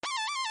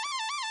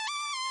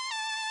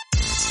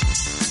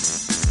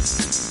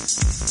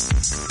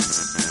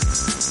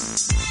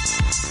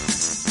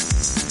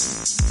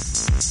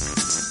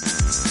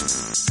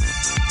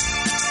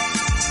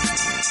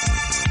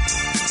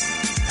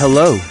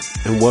Hello,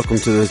 and welcome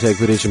to the Tech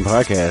Edition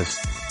Podcast.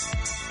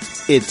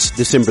 It's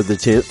December the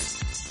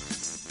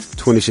 10th,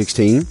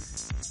 2016,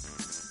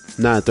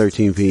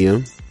 9:13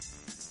 p.m.,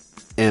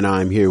 and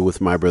I'm here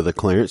with my brother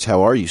Clarence.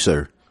 How are you,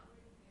 sir?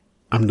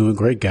 I'm doing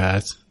great,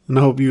 guys. And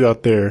I hope you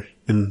out there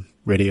in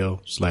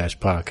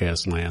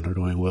radio/podcast land are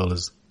doing well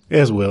as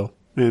well.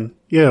 And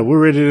yeah,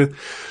 we're ready to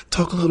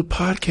talk a little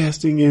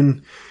podcasting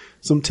and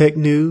some tech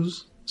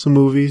news, some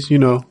movies, you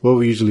know, what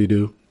we usually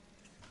do.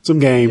 Some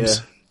games.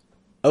 Yeah.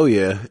 Oh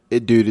yeah.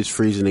 Dude, it's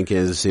freezing in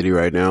Kansas City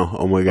right now.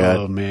 Oh my God.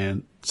 Oh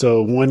man.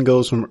 So one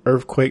goes from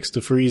earthquakes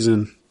to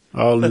freezing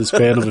all in the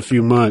span of a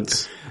few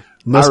months.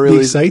 Must be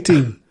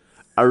exciting.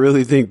 I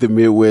really think the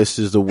Midwest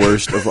is the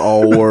worst of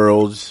all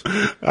worlds.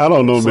 I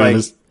don't know, man.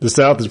 Like, the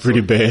South is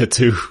pretty bad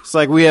too. It's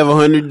like we have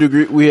 100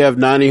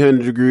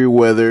 degree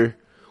weather.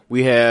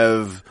 We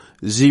have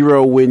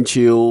 0 wind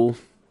chill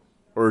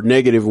or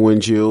negative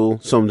wind chill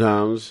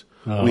sometimes.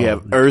 Oh, we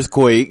have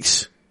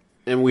earthquakes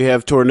and we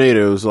have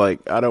tornadoes.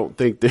 Like, I don't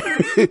think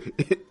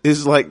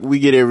it's like we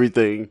get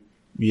everything.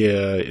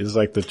 Yeah, it's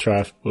like the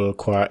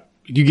quiet.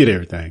 You get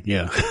everything.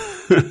 Yeah.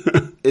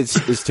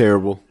 It's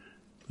terrible.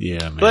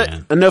 Yeah, man.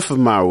 But enough of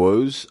my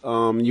woes.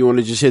 You want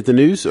to just hit the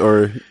news,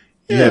 or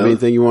you have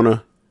anything you want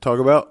to talk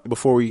about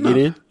before we get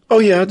in? Oh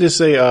yeah, I'll just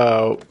say,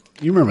 you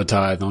remember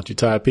Ty, don't you,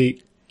 Ty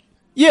Pete?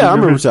 Yeah, I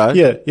remember Ty.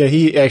 Yeah,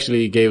 he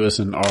actually gave us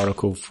an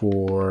article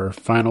for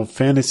Final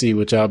Fantasy,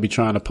 which I'll be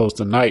trying to post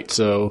tonight.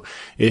 So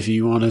if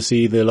you want to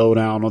see the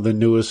lowdown on the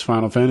newest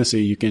Final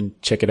Fantasy, you can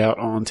check it out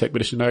on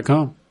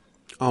techpedition.com.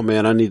 Oh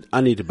man, I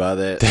need to buy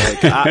that.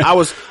 Like,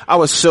 I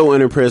was so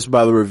unimpressed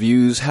by the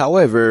reviews.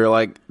 However,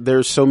 like,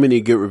 there's so many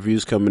good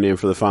reviews coming in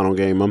for the final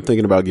game. I'm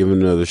thinking about giving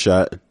it another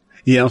shot.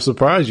 Yeah, I'm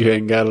surprised you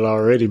hadn't got it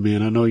already,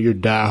 man. I know you're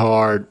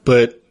diehard,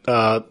 but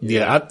I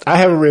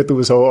haven't read through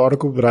his whole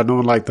article, but I know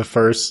in like the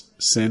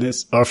first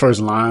sentence or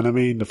first line,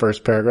 the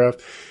first paragraph,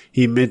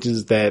 he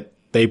mentions that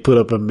they put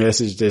up a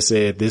message that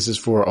said this is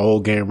for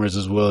old gamers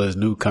as well as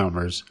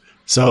newcomers.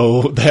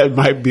 So that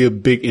might be a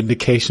big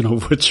indication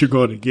of what you're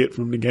going to get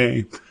from the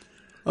game.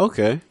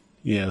 Okay.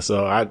 Yeah.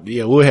 So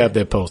we'll have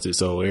that posted.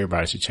 So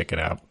everybody should check it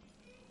out.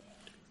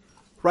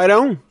 Right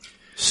on.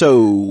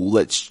 So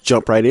let's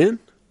jump right in.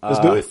 Let's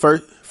do it.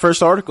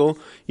 First article.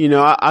 You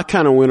know, I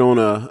kind of went on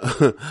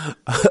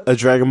a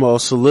Dragon Ball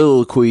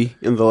soliloquy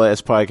in the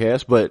last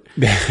podcast, but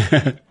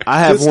I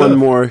have one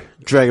more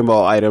Dragon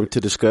Ball item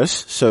to discuss.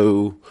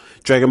 So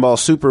Dragon Ball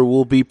Super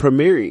will be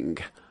premiering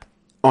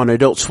on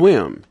Adult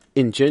Swim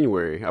in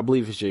January. I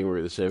believe it's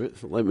January the 7th.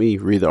 Let me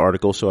read the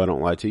article so I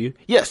don't lie to you.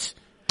 Yes.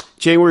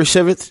 January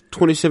 7th,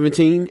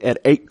 2017 at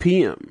 8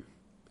 p.m.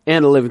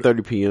 and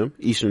 11:30 p.m.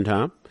 Eastern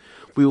Time.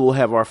 We will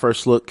have our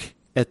first look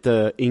at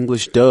the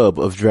English dub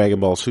of Dragon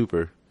Ball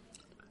Super.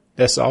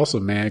 That's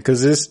awesome, man.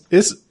 Cause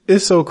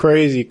it's so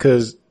crazy.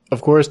 Cause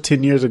of course,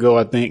 10 years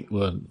ago,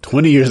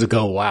 20 years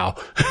ago, wow.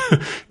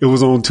 It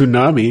was on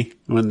Toonami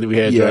when we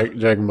had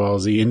Dragon Ball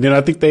Z. And then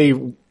I think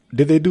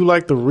did they do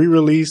like the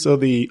re-release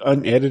of the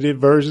unedited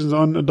versions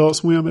on Adult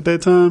Swim at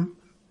that time?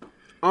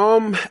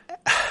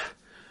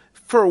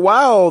 For a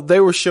while they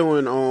were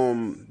showing,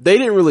 they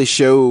didn't really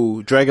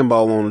show Dragon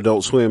Ball on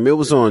Adult Swim. It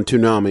was on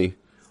Toonami.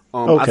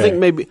 Okay.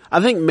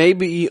 I think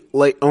maybe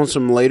like on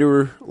some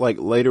later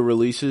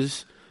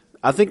releases,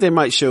 I think they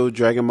might show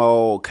Dragon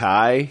Ball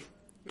Kai,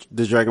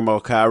 the Dragon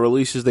Ball Kai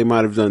releases. They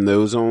might have done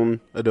those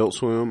on Adult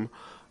Swim.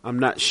 I'm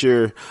not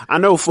sure. I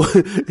know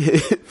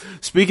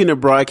speaking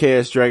of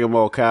broadcast Dragon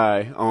Ball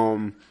Kai,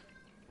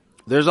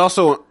 there's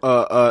also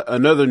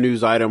another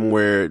news item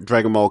where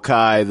Dragon Ball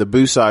Kai, the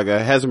Buu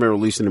Saga, hasn't been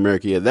released in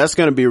America yet. That's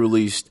going to be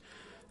released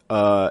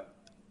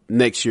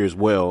next year as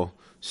well.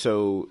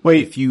 So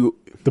wait,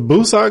 the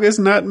Buu Saga's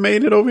not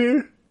made it over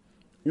here?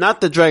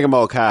 Not the Dragon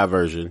Ball Kai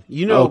version.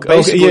 You know,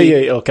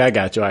 basically. Okay, I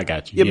got you.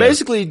 Yeah,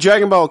 basically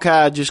Dragon Ball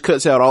Kai just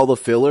cuts out all the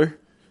filler.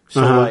 So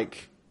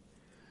like,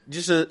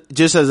 just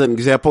as an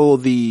example,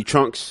 the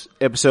Trunks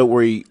episode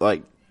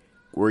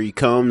where he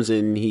comes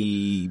and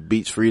he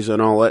beats Frieza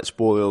and all that,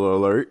 spoiler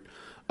alert.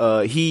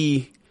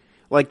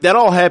 That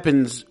all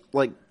happens,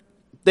 like,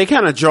 they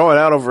kind of draw it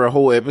out over a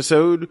whole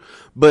episode,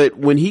 but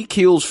when he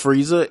kills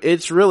Frieza,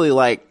 it's really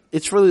like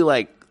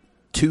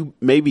 2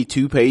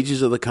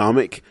 pages of the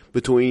comic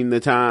between the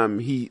time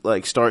he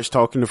like starts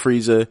talking to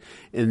Frieza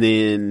and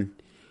then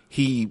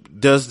he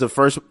does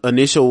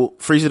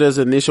Frieza does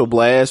the initial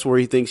blast where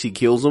he thinks he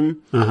kills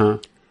him.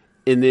 And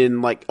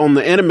then like on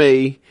the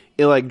anime,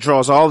 it like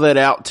draws all that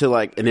out to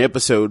like an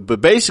episode. But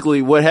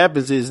basically what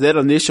happens is that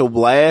initial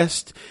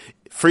blast,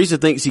 Frieza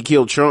thinks he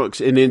killed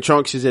Trunks, and then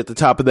Trunks is at the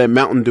top of that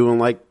mountain doing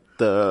like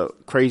the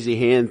crazy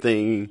hand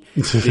thing.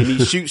 And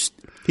he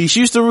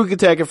shoots the Rook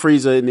attack at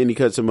Frieza, and then he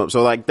cuts him up.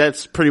 So like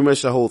that's pretty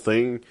much the whole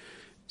thing.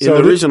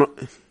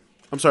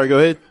 I'm sorry, go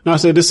ahead. No, I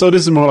said this. So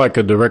this is more like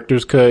a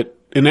director's cut,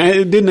 and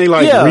didn't they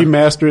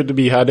remaster it to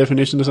be high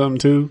definition or something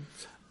too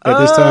at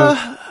this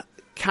time?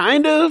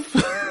 Kind of.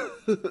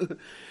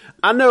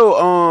 I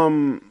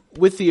know.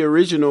 With the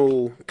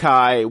original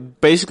Kai,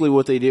 basically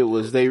what they did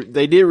was they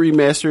did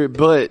remaster it,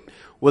 but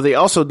what they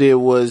also did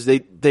was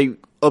they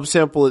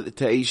upsample it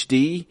to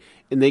HD,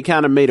 and they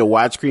kind of made a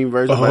widescreen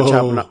version by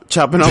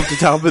chopping off the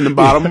top and the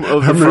bottom of the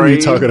frame. I remember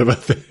you talking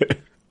about that.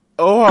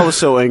 Oh, I was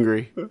so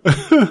angry.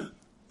 And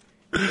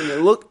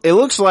it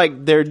looks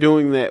like they're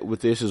doing that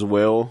with this as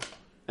well.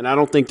 And I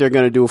don't think they're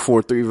going to do a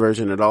 4:3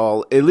 version at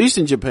all. At least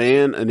in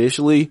Japan,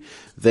 initially,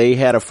 they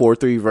had a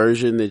 4:3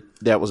 version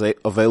that was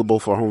available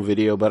for home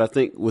video. But I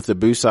think with the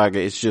Boo Saga,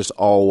 it's just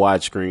all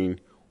widescreen,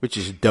 which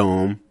is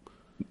dumb.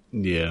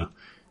 Yeah.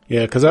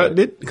 Yeah, cause I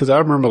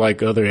remember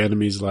like other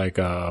enemies like,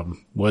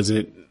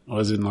 wasn't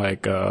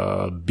like,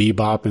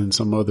 Bebop and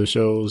some other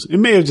shows. It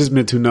may have just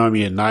been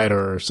Toonami at night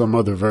or some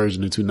other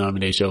version of Toonami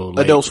they showed.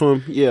 Like, Adult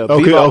Swim, yeah.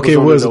 Okay, it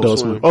was Adult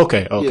Swim.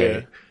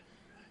 Okay.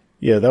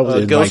 Yeah, that was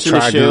in like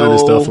Trigun and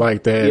stuff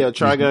like that. Yeah,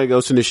 Trigun,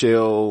 Ghost in the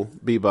Shell,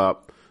 Bebop.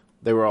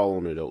 They were all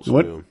on Adult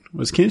Swim. What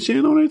was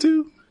Kenshin on there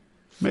too?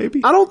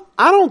 Maybe. I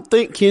don't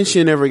think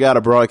Kenshin ever got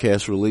a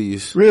broadcast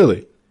release.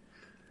 Really?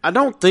 I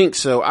don't think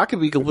so. I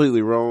could be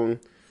completely wrong.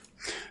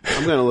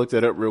 I'm gonna look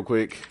that up real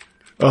quick.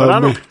 But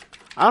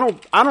I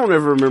don't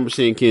ever remember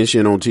seeing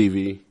Kenshin on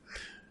TV.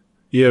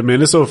 Yeah,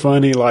 man, it's so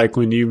funny. Like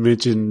when you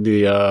mentioned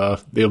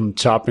them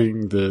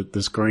chopping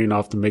the screen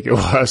off to make it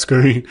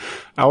widescreen.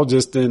 I was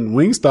just in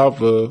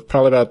Wingstop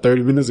probably about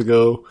 30 minutes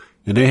ago,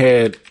 and they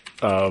had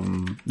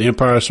The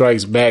Empire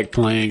Strikes Back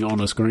playing on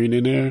the screen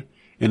in there,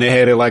 and they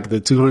had it like the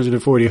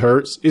 240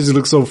 hertz. It just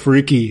looked so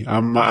freaky.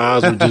 My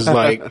eyes were just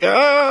like,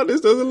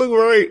 this doesn't look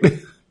right.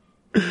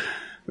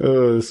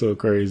 Oh, it's so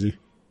crazy.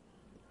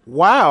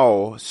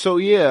 Wow. So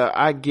yeah,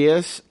 I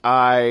guess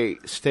I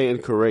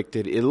stand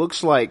corrected. It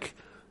looks like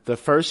the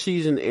first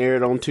season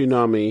aired on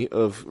Toonami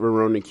of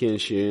Rurouni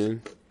Kenshin,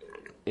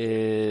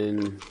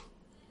 and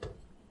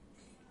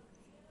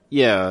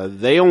yeah,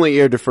 they only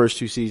aired the first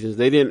 2 seasons.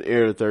 They didn't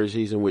air the 3rd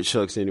season, which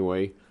sucks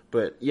anyway.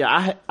 But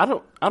yeah, I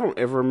don't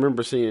ever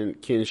remember seeing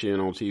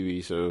Kenshin on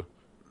TV, so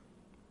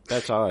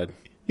that's odd.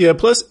 Yeah,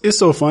 plus it's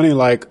so funny,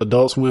 like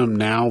Adult Swim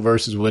now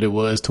versus what it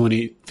was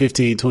 20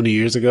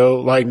 years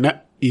ago. Like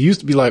it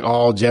used to be like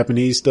all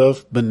Japanese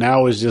stuff, but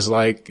now it's just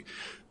like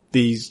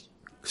these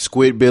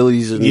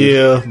Squidbillies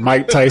and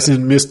Mike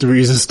Tyson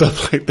mysteries and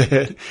stuff like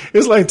that.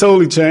 It's like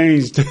totally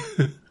changed.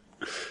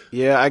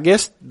 Yeah, I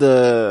guess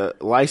the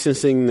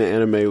licensing the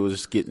anime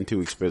was getting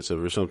too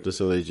expensive or something,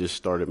 so they just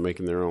started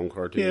making their own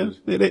cartoons.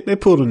 Yeah, they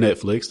pulled a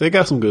Netflix. They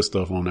got some good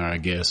stuff on there, I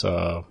guess.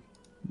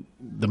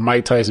 The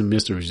Mike Tyson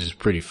mysteries is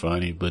pretty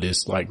funny, but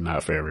it's like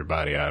not for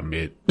everybody, I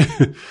admit.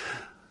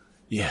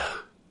 Yeah.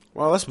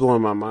 Well, that's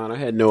blowing my mind. I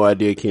had no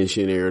idea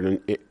Kenshin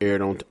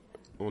aired on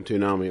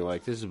Toonami.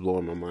 Like, this is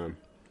blowing my mind.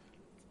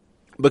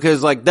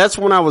 Because like that's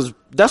when I was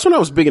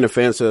big into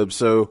fan subs,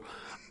 so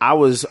I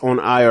was on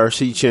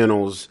IRC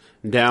channels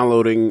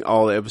downloading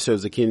all the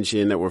episodes of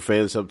Kenshin that were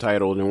fan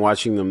subtitled and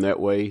watching them that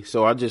way.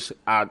 So I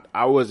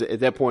was at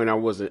that point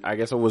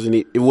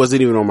it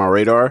wasn't even on my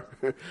radar.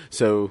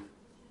 So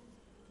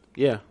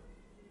yeah.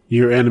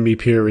 You're anime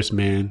purist,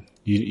 man.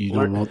 You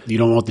don't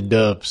want the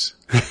dubs.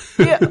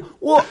 Yeah.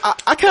 Well,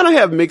 I kind of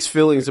have mixed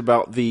feelings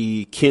about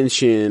the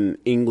Kenshin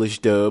English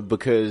dub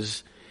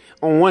because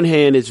on one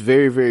hand, it's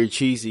very, very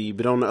cheesy,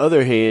 but on the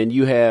other hand,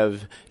 you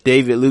have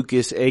David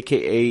Lucas,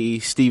 aka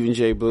Stephen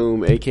J.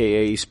 Boom,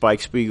 aka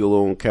Spike Spiegel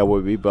on Cowboy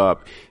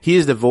Bebop. He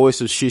is the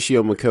voice of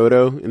Shishio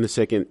Makoto in the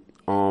second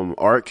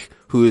arc,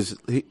 he's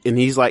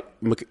like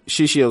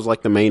Shishio's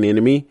like the main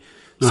enemy.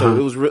 So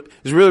it was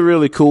really,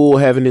 really cool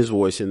having his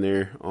voice in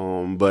there.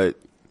 But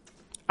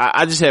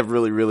I just have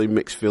really, really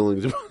mixed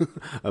feelings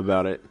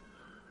about it.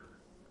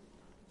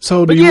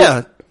 So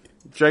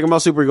Dragon Ball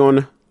Super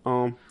going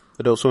to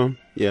Adult Swim.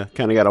 Yeah,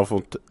 kind of got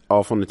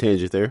off on the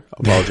tangent there. I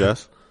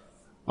apologize.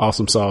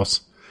 Awesome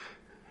sauce.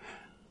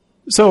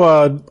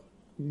 So,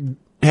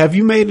 have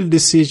you made a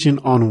decision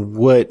on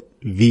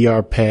what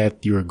VR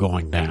path you're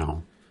going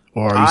down?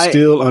 Or are you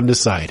still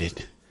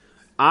undecided?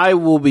 I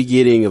will be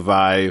getting a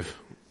Vive,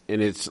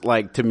 and it's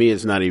like, to me,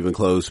 it's not even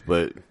close,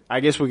 but I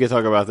guess we can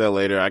talk about that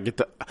later.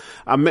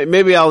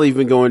 Maybe I'll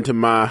even go into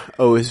my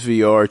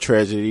OSVR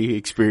tragedy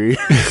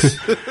experience.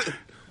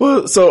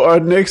 Well, so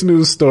our next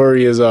news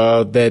story is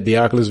that the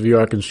Oculus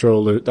VR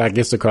controller, I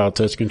guess they're called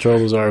touch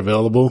controllers, are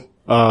available.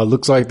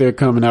 Looks like they're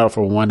coming out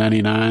for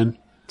 $199,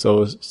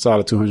 so it's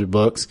solid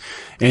 $200,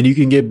 and you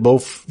can get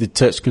both the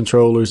touch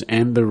controllers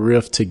and the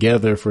Rift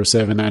together for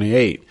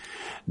 $798.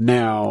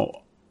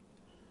 Now,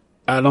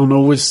 I don't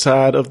know which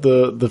side of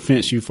the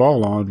fence you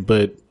fall on,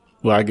 but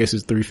well, I guess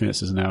it's 3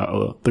 fences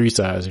now, 3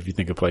 sides if you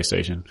think of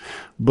PlayStation,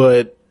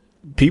 but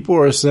people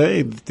are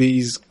saying that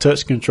these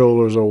touch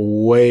controllers are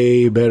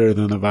way better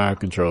than the Vive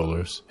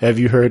controllers. Have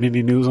you heard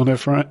any news on that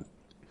front?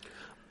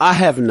 I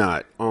have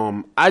not.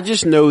 I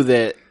just know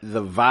that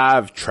the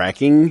Vive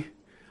tracking,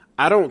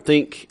 I'm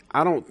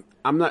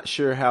not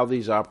sure how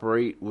these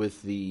operate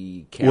with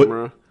the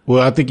camera.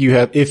 Well, I think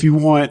if you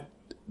want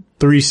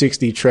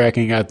 360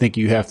 tracking, I think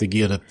you have to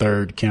get a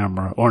third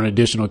camera or an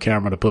additional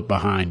camera to put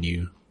behind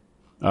you,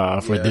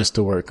 for this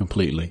to work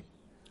completely.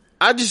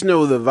 I just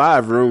know the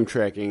Vive room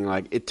tracking,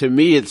 to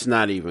me, it's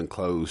not even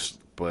close,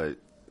 but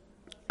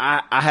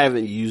I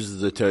haven't used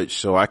the touch,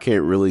 so I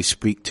can't really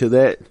speak to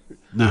that.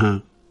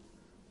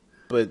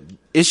 but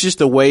it's just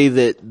the way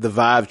that the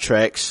Vive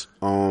tracks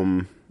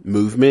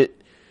movement.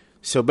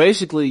 So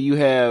basically, you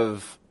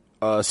have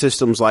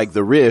systems like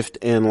the Rift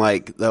and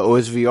like the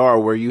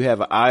OSVR where you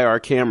have an IR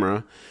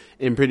camera,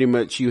 and pretty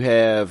much you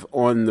have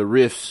on the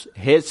Rift's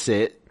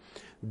headset,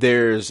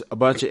 there's a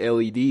bunch of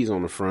LEDs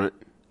on the front,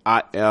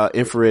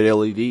 infrared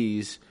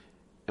LEDs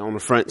on the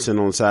fronts and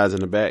on the sides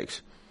and the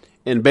backs.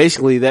 And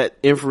basically that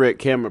infrared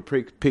camera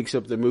picks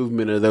up the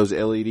movement of those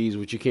LEDs,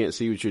 which you can't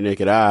see with your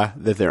naked eye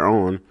that they're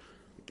on.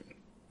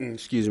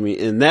 Excuse me.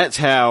 And that's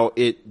how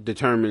it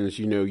determines,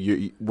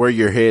 where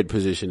your head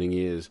positioning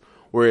is.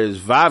 Whereas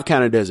Vive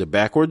kind of does it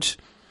backwards.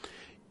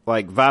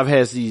 Like Vive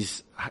has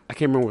these, I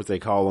can't remember what they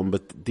call them,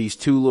 but these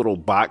two little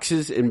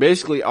boxes, and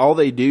basically all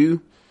they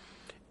do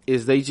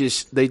is they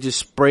just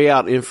spray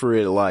out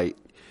infrared light,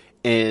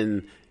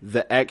 and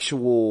the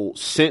actual light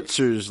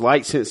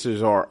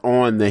sensors are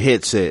on the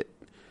headset.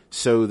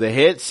 So the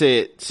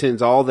headset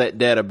sends all that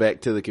data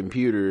back to the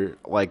computer.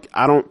 Like,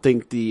 I don't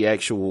think the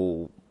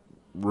actual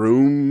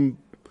room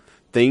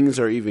things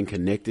are even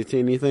connected to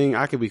anything.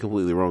 I could be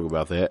completely wrong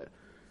about that.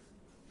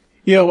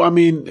 Yeah, well, I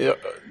mean,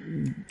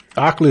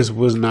 Oculus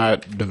was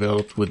not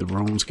developed with the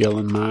room scale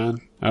in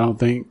mind, I don't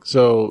think.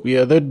 So,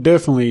 yeah, they're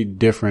definitely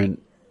different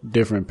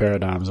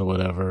paradigms or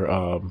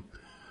whatever.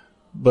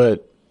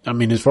 But, I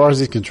mean, as far as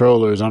these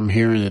controllers, I'm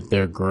hearing that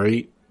they're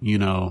great.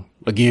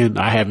 Again,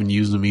 I haven't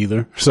used them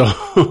either. So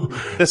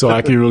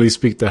I can't really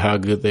speak to how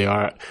good they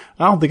are.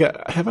 I don't think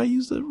have I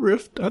used the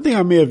Rift? I think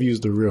I may have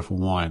used the Rift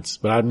once,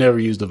 but I've never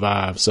used the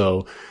Vive.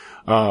 So,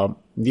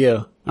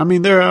 yeah, I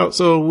mean, they're out.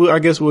 So I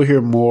guess we'll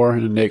hear more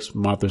in the next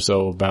month or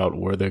so about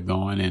where they're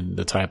going and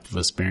the type of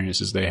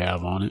experiences they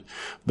have on it.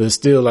 But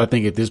still, I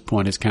think at this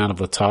point, it's kind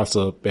of a toss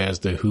up as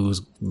to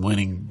who's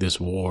winning this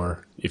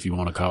war, if you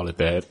want to call it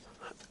that.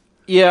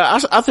 Yeah,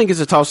 I think it's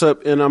a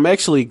toss-up, and I'm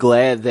actually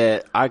glad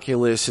that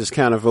Oculus has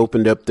kind of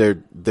opened up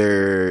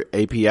their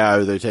API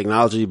or their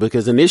technology,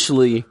 because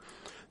initially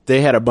they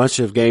had a bunch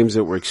of games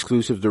that were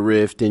exclusive to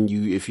Rift, and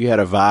if you had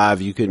a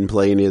Vive, you couldn't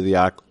play any of the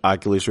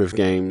Oculus Rift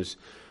games.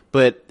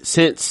 But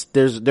since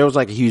there was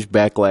like a huge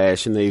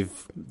backlash, and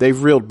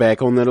they've reeled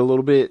back on that a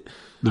little bit.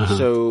 Uh-huh.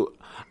 So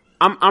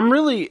I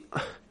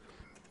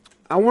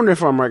wonder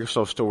if our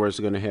Microsoft Store is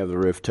going to have the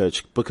Rift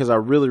Touch, because I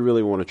really,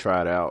 really want to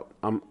try it out.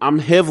 I'm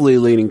heavily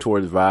leaning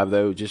towards Vive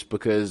though, just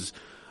because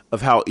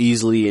of how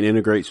easily it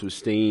integrates with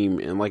Steam.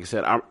 And like I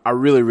said, I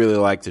really, really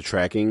like the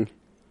tracking.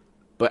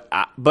 But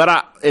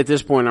at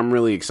this point, I'm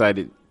really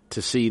excited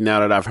to see, now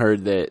that I've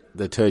heard that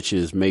the Touch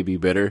is maybe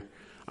better.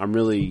 I'm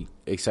really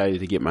excited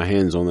to get my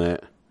hands on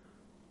that.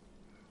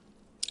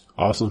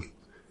 Awesome.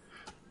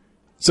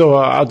 So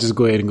I'll just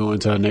go ahead and go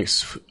into our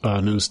next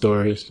news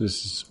story. This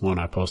is one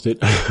I posted.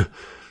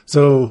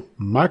 So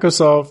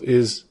Microsoft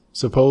is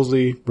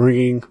supposedly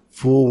bringing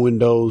full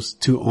Windows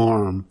to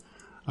ARM.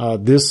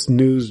 This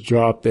news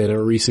dropped at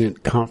a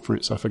recent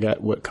conference. I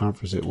forgot what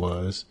conference it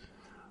was.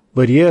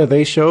 But yeah,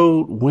 they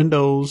showed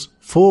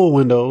full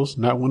Windows,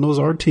 not Windows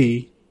RT,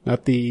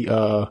 not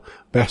the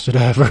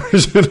bastardized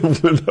version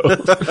of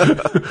Windows,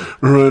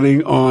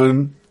 running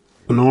on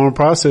an ARM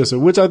processor,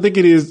 which I think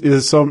it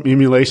is some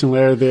emulation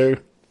layer there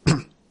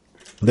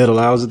that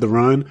allows it to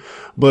run.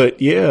 But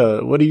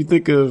yeah, what do you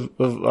think of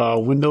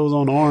Windows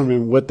on ARM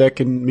and what that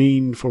can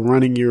mean for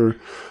running your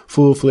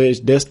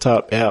full-fledged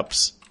desktop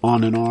apps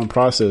on an ARM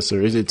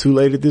processor? Is it too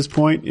late at this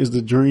point? Is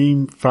the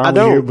dream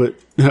finally here? But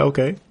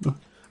okay.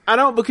 I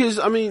don't, because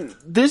I mean,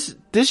 this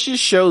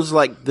just shows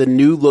like the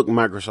new look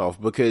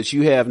Microsoft, because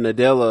you have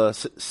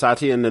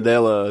Satya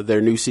Nadella,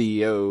 their new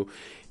CEO.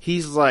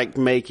 He's like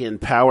making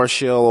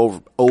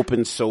PowerShell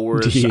open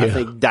source. Yeah. I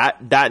think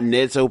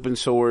 .NET's open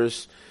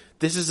source.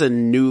 This is a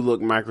new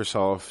look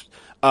Microsoft.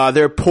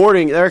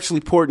 They're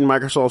actually porting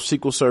Microsoft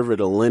SQL Server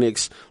to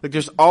Linux. Like,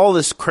 there's all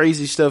this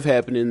crazy stuff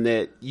happening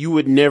that you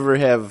would never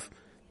have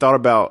thought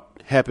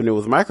about happening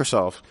with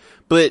Microsoft.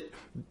 But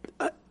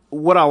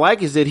what I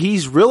like is that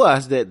he's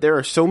realized that there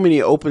are so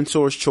many open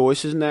source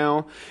choices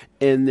now,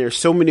 and there's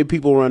so many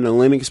people running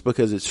Linux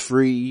because it's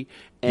free.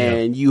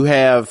 And you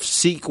have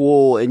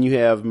SQL and you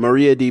have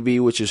MariaDB,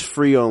 which is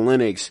free on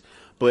Linux,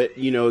 but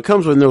it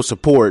comes with no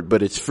support,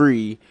 but it's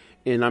free.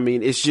 And I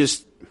mean, it's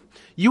just,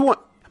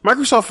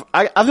 Microsoft,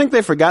 I think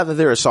they forgot that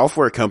they're a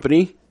software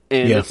company,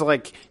 and it's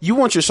like, you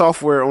want your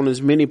software on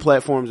as many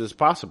platforms as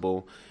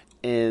possible.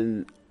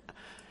 And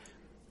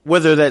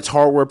whether that's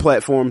hardware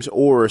platforms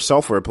or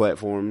software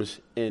platforms.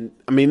 And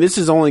I mean, this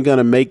is only going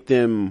to make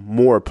them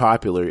more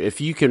popular.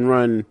 If you can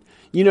run,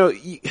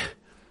 if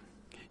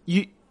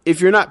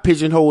you're not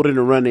pigeonholed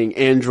into running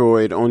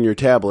Android on your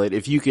tablet,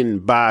 if you can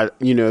buy,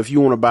 if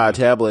you want to buy a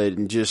tablet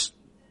and just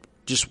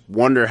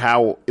wonder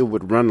how it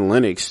would run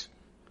Linux,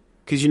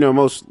 because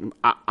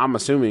I'm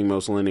assuming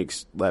most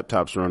Linux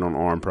laptops run on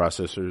ARM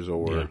processors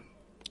or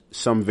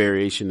some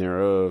variation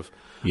thereof.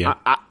 Yeah,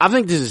 I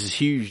think this is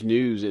huge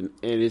news, and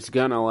it's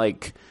gonna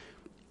like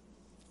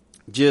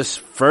just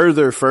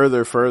further expand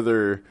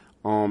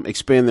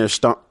their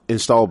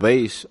install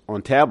base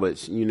on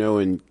tablets.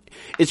 And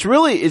it's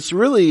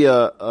really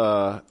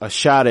a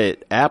shot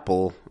at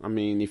Apple. I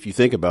mean, if you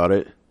think about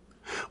it.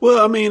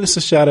 Well, I mean, it's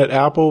a shot at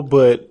Apple,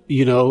 but,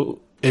 you know,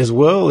 as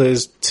well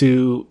as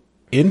to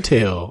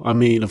Intel. I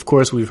mean, of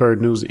course, we've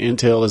heard news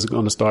Intel is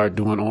going to start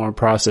doing ARM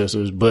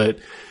processors, but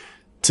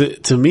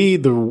to me,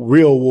 the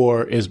real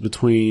war is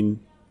between,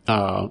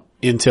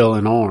 Intel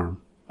and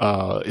ARM.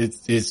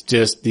 It's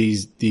just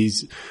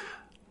these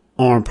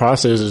ARM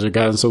processors have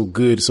gotten so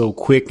good, so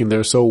quick, and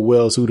they're so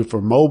well suited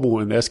for mobile.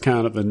 And that's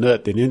kind of a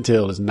nut that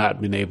Intel has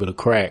not been able to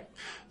crack.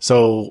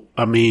 So,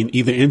 I mean,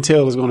 either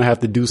Intel is going to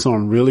have to do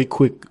something really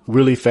quick,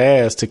 really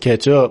fast to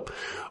catch up,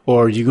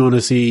 or you're going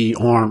to see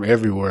ARM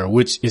everywhere,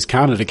 which is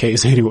kind of the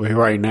case anyway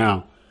right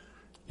now.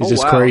 It's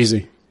just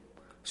crazy.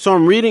 So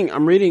I'm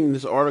reading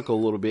this article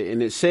a little bit,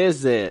 and it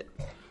says that,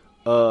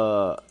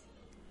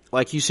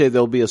 like you said,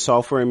 there'll be a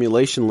software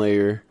emulation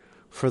layer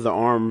for the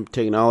ARM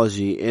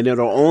technology, and you'll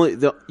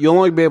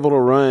only be able to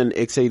run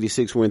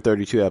x86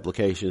 Win32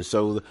 applications.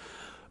 So,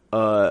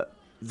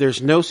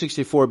 there's no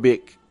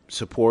 64-bit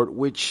support,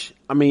 which,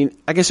 I mean,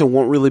 I guess it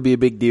won't really be a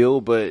big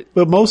deal, but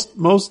most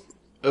of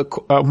the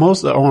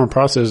ARM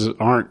processors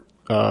aren't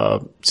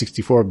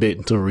 64-bit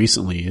until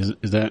recently.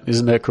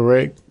 Isn't that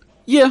correct?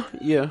 Yeah.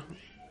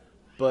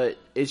 But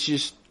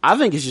I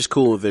think it's just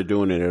cool if they're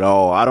doing it at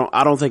all.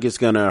 I don't think it's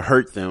gonna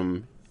hurt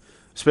them,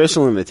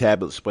 especially in the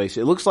tablet space.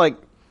 It looks like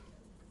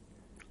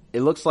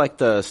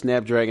the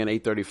Snapdragon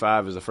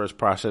 835 is the first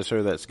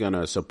processor that's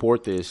gonna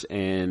support this,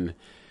 and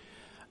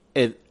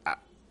it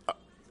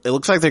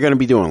looks like they're gonna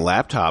be doing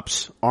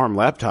laptops, ARM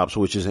laptops,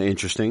 which is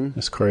interesting.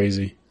 That's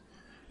crazy.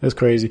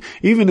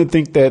 Even to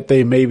think that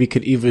they maybe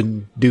could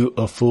even do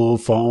a full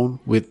phone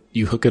with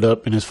you hook it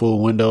up and it's full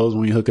Windows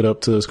when you hook it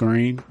up to the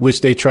screen, which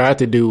they tried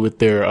to do with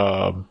their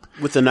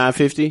with the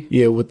 950.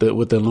 Yeah, with the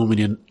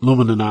Lumina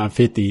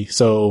 950.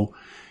 So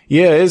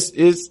yeah,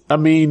 I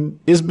mean,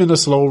 it's been a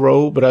slow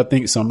road, but I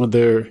think some of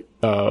their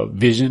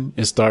vision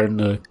is starting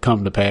to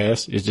come to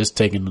pass. It's just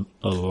taking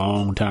a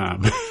long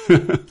time.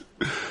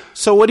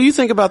 So what do you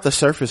think about the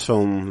Surface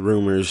Phone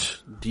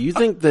rumors? Do you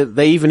think that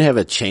they even have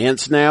a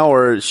chance now,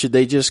 or should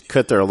they just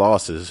cut their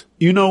losses?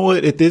 You know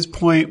what? At this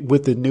point,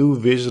 with the new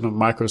vision of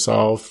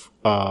Microsoft,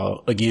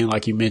 again,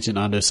 like you mentioned,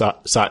 under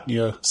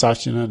Satya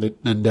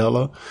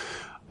Nadella,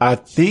 I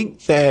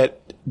think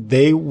that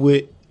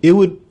it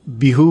would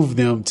behoove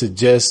them to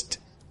just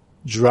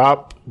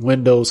drop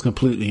Windows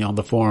completely on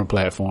the foreign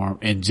platform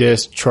and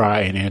just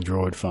try an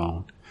Android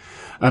phone.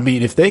 I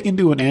mean, if they can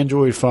do an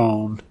Android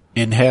phone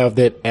and have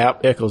that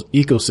app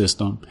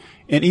ecosystem,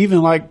 and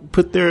even like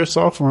put their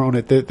software on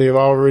it that they've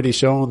already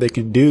shown they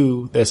can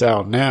do, that's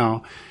out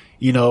now,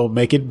 you know,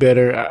 make it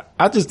better.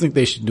 I just think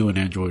they should do an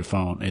Android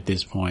phone at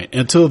this point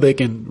until they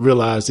can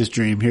realize this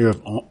dream here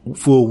of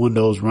full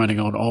Windows running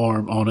on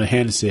ARM on a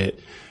handset.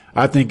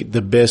 I think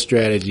the best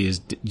strategy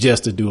is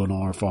just to do an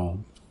ARM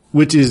phone,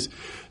 which is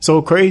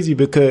so crazy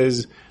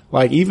because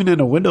like even in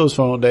the Windows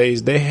Phone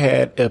days, they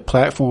had a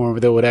platform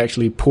that would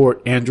actually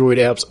port Android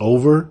apps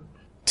over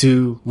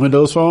to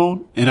Windows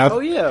Phone. And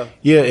and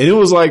it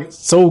was like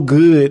so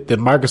good that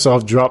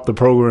Microsoft dropped the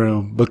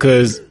program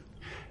because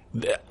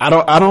I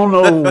don't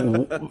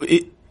know,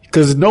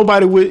 because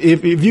nobody would,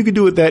 if you could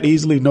do it that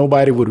easily,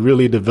 nobody would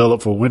really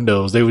develop for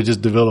Windows. They would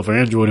just develop for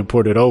Android and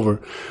port it over.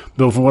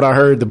 But from what I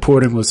heard, the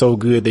porting was so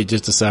good, they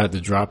just decided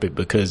to drop it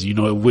because, you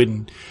know, it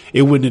wouldn't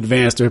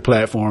advance their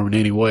platform in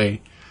any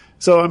way.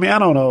 So, I mean, I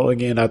don't know,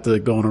 again, not to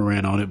go on a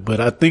rant on it, but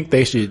I think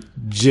they should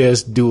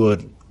just do a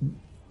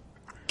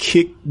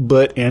kick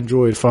butt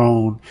Android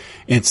phone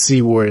and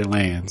see where it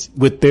lands.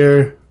 With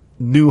their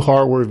new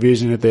hardware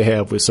vision that they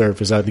have with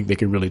Surface, I think they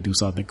can really do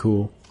something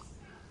cool.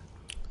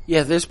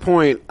 Yeah, at this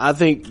point, I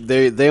think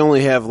they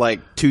only have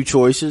like two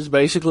choices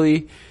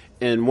basically,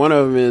 and one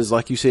of them is,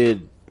 like you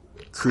said,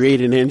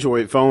 create an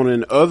Android phone,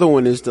 and the other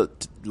one is to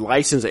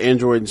license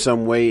Android in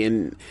some way.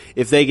 And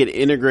if they could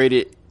integrate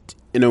it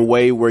in a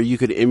way where you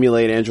could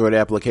emulate Android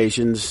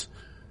applications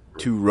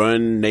to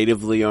run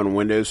natively on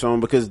Windows Phone,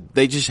 because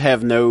they just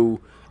have no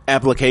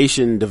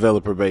application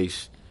developer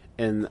base.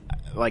 And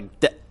like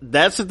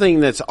that's the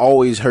thing that's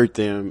always hurt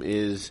them,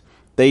 is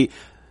they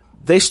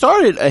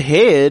started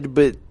ahead,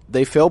 but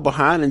they fell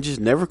behind and just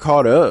never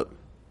caught up.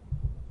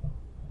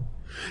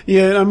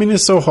 Yeah, I mean,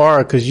 it's so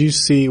hard because you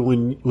see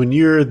when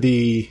you're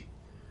the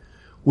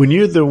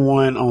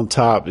one on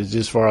top, it's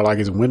just far like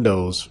it's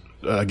Windows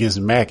against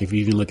Mac. If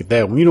you even look at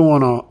that, when you're the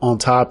one on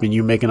top and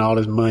you're making all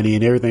this money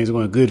and everything's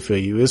going good for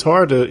you, it's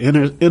hard to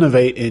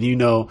innovate and, you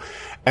know,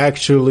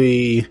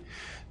 actually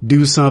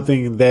do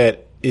something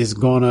that is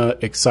going to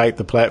excite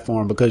the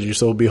platform because you're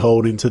so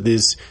beholden to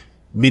this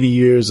many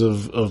years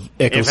of ecosystem.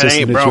 If it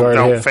ain't broke,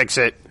 don't fix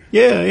it.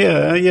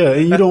 Yeah. And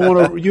you don't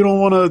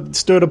want to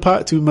stir the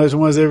pot too much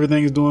once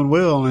everything is doing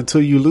well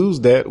until you lose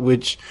that,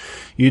 which,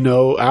 you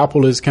know,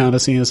 Apple is kind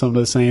of seeing some of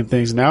the same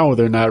things now where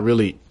they're not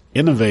really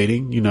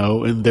innovating, you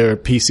know, in their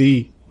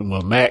PC,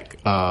 well, Mac,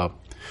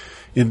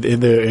 in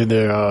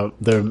their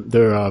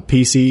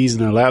PCs and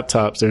their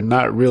laptops, they're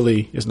not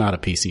really, it's not a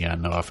PC, I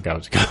know, I forgot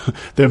what you call it.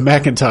 Their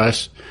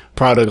Macintosh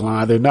product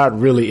line, they're not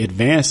really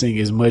advancing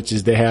as much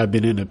as they have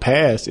been in the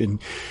past.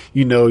 And,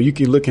 you know, you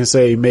can look and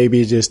say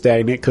maybe it's just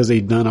stagnant because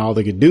they've done all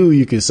they could do.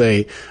 You can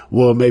say,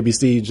 well, maybe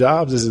Steve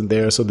Jobs isn't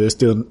there, so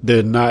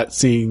they're not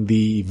seeing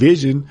the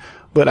vision.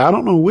 But I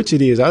don't know which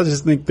it is. I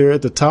just think they're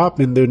at the top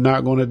and they're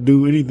not going to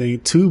do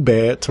anything too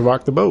bad to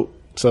rock the boat.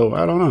 So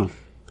I don't know.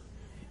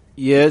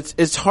 Yeah,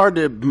 it's hard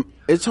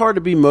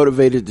to be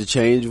motivated to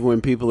change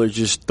when people are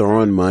just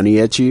throwing money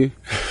at you.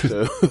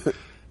 So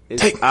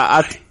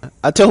I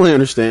totally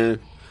understand.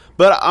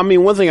 But I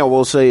mean, one thing I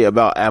will say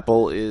about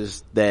Apple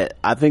is that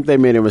I think they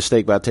made a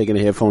mistake by taking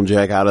the headphone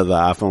jack out of the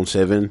iPhone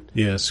 7.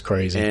 Yeah, it's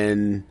crazy.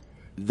 And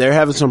they're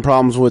having some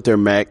problems with their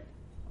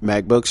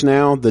MacBooks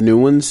now, the new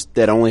ones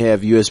that only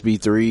have USB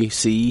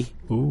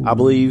 3C, I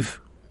believe,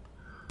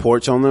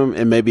 ports on them,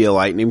 and maybe a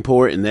Lightning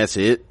port, and that's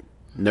it.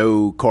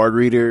 No card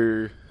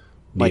reader.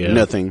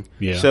 Nothing.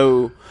 Yeah.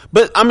 So,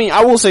 but I mean,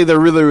 I will say they're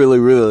really, really,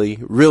 really,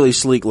 really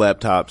sleek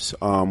laptops.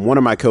 One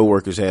of my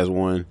coworkers has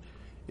one,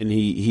 and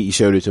he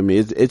showed it to me.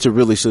 It's a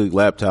really sleek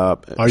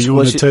laptop. Are you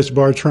on the Touch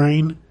Bar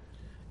train?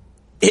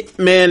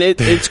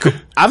 It's cool.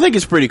 I think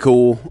it's pretty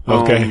cool.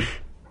 Okay.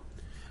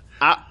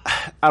 I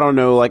don't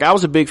know. Like, I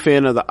was a big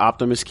fan of the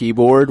Optimus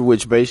keyboard,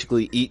 which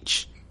basically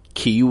each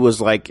key was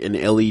like an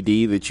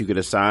LED that you could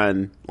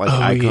assign like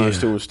icons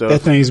to and stuff. That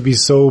thing used to be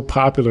so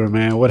popular,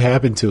 man. What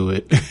happened to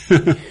it?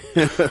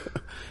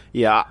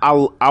 Yeah,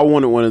 I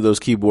wanted one of those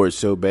keyboards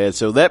so bad.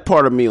 So that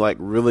part of me like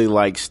really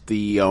likes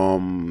the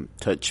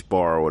touch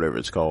bar or whatever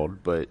it's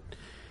called, but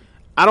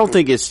I don't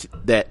think it's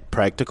that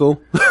practical.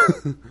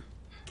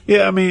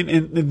 Yeah, I mean,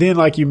 and then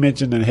like you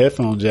mentioned the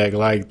headphone jack,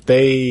 like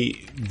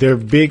their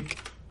big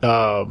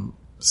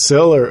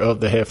seller of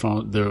the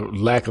headphone, the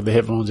lack of the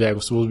headphone jack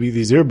was supposed to be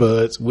these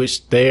earbuds,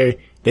 which they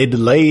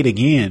delayed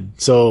again.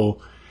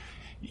 So,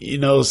 you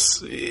know,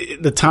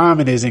 the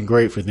timing isn't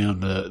great for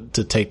them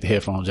to take the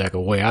headphone jack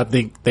away. I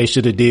think they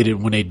should have did it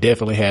when they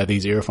definitely had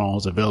these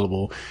earphones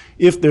available,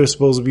 if they're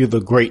supposed to be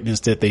the greatness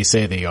that they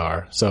say they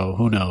are. So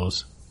who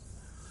knows?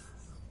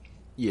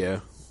 Yeah,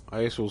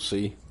 I guess we'll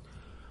see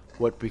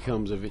what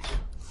becomes of it.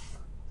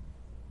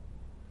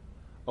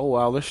 Oh,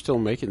 wow, they're still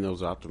making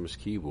those Optimus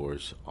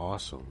keyboards.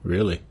 Awesome.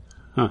 Really?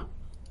 Huh.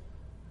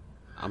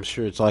 I'm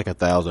sure it's like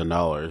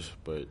 $1,000,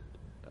 but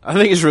I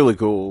think it's really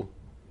cool.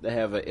 They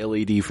have a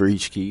LED for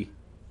each key.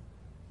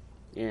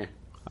 Yeah.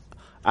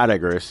 I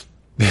digress.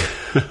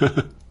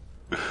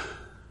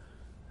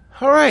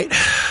 All right.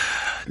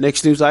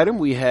 Next news item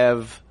we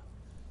have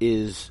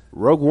is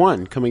Rogue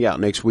One coming out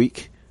next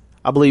week.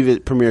 I believe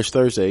it premieres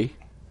Thursday.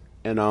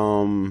 And,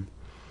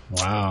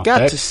 wow.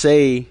 Got to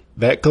say,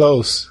 that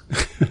close.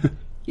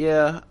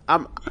 yeah,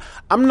 I'm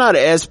not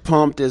as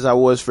pumped as I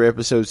was for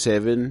episode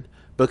 7,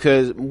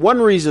 because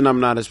one reason I'm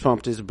not as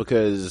pumped is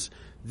because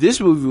this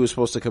movie was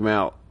supposed to come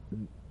out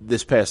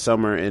this past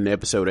summer and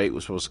episode 8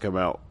 was supposed to come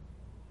out.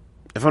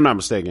 If I'm not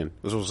mistaken,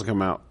 it was supposed to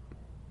come out.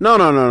 No,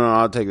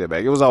 I'll take that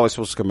back. It was always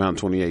supposed to come out in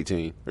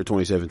 2018 or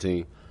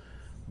 2017.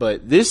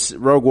 But this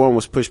Rogue One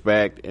was pushed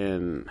back,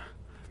 and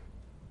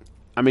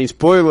I mean,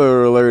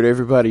 spoiler alert,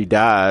 everybody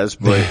dies,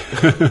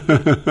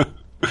 but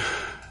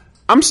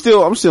I'm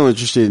still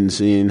interested in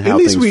seeing how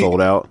things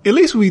fold out. At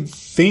least we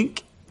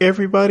think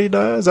everybody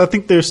dies. I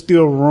think there's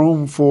still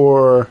room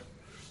for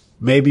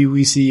maybe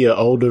we see an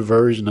older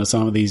version of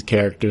some of these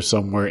characters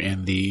somewhere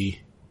in the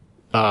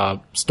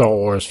Star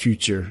Wars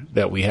future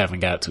that we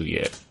haven't got to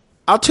yet.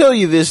 I'll tell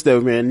you this though,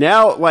 man.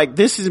 Now, like,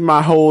 this is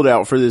my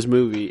holdout for this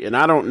movie, and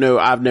I don't know.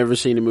 I've never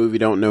seen a movie,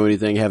 don't know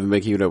anything, haven't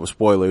been keeping up with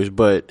spoilers,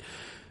 but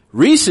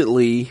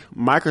recently,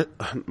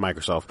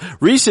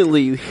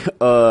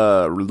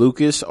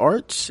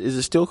 LucasArts, is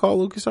it still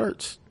called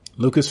LucasArts?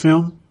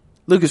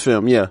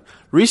 Lucasfilm, yeah.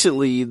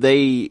 Recently,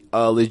 they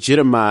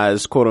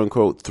legitimized, quote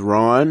unquote,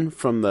 Thrawn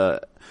from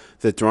the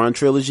Thrawn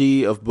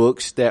trilogy of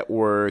books that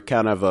were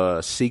kind of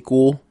a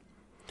sequel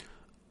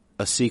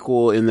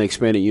in the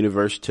expanded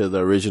universe to the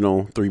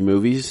original 3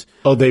 movies.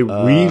 Oh, they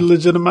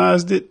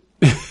re-legitimized it?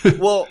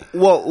 well,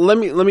 let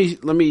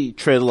me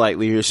tread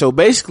lightly here. So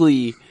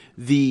basically,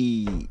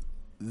 the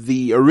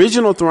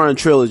original Thrawn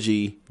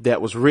trilogy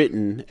that was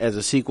written as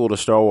a sequel to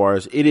Star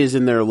Wars, it is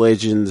in their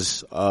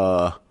Legends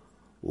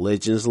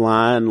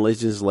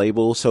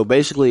label. So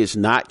basically it's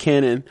not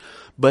canon,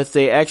 but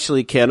they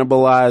actually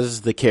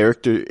cannibalize the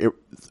character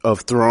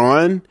of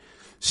Thrawn.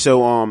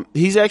 So,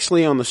 he's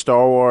actually on the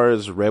Star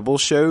Wars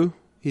Rebels show.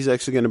 He's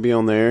actually going to be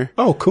on there.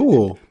 Oh,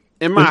 cool.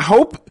 And my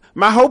hope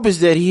is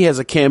that he has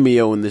a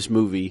cameo in this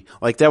movie.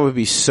 Like, that would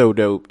be so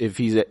dope if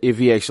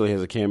he actually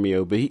has a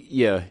cameo. But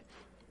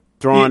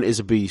Thrawn is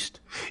a beast.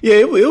 Yeah,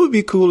 it would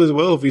be cool as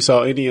well if we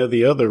saw any of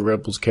the other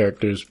Rebels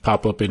characters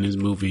pop up in his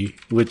movie,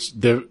 which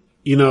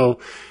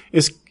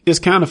it's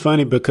kind of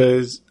funny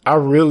because I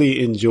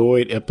really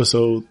enjoyed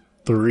episode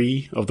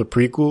 3 of the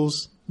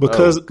prequels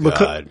because of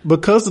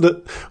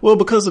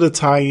the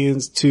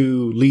tie-ins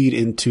to lead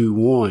into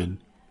 1.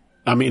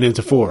 I mean,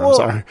 into 4. Well, I'm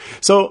sorry.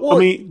 So, well, I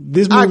mean,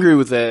 this movie, I agree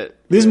with that.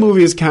 This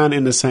movie is kind of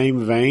in the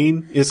same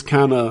vein. It's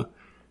kind of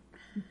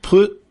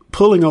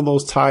pulling on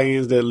those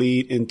tie-ins that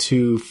lead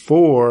into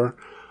 4.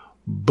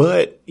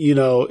 But, you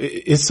know,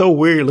 it's so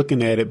weird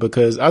looking at it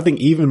because I think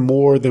even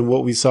more than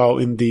what we saw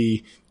in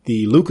the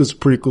Lucas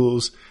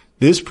prequels,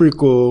 this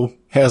prequel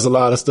has a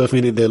lot of stuff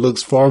in it that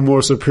looks far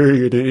more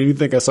superior than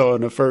anything I saw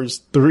in the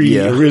first 3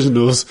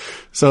 originals.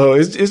 So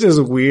it's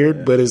just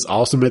weird, but it's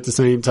awesome at the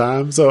same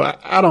time. So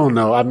I don't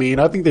know. I mean,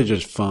 I think they're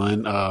just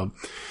fun.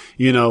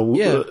 You know,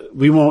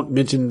 we won't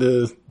mention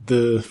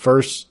the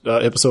first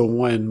episode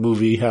 1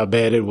 movie, how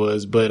bad it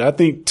was, but I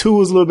think 2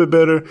 was a little bit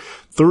better.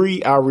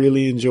 3 I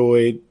really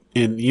enjoyed.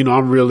 And, you know,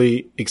 I'm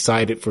really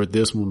excited for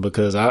this one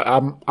because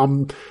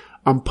I'm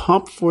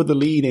pumped for the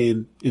lead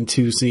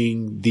into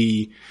seeing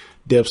the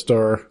Death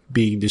Star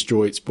being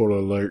destroyed. Spoiler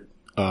alert.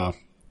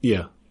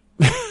 Yeah.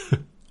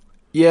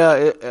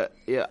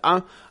 Yeah.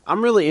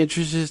 I'm really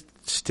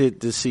interested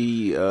to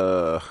see,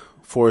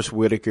 Forrest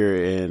Whitaker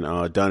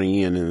and,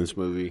 Donnie Yen in this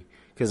movie.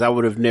 Cause I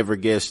would have never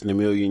guessed in a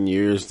million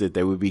years that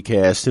they would be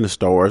cast in a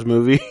Star Wars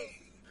movie.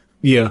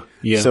 Yeah.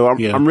 So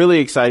I'm really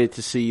excited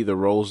to see the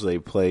roles they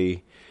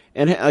play.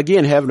 And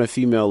again, having a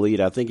female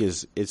lead, I think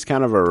it's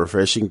kind of a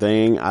refreshing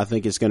thing. I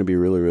think it's going to be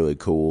really, really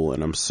cool.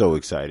 And I'm so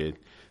excited.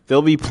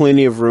 There'll be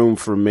plenty of room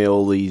for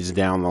male leads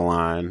down the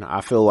line. I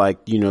feel like,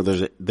 you know,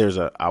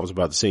 I was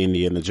about to say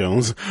Indiana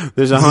Jones.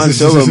 There's a Han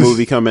Solo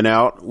movie coming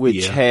out,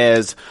 which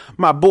has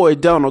my boy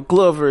Donald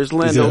Glover as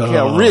Lando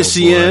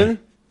Calrissian.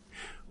 Boy.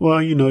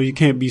 Well, you know, you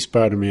can't be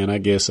Spider-Man. I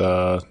guess,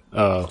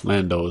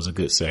 Lando is a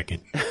good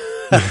second.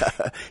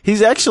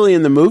 He's actually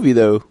in the movie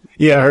though.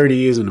 Yeah, I heard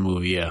he is in the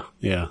movie.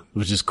 Yeah,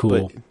 which is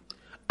cool. But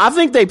I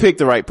think they picked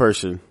the right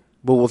person,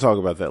 but we'll talk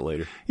about that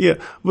later. Yeah,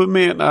 but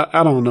man,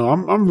 I don't know.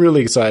 I'm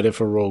really excited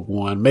for Rogue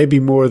One. Maybe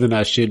more than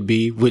I should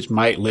be, which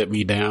might let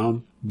me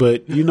down.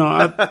 But you know,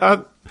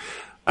 I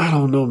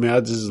don't know, man.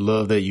 I just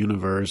love that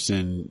universe,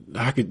 and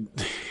I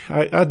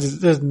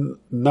just there's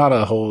not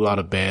a whole lot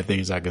of bad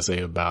things I can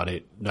say about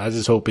it. I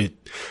just hope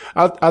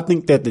I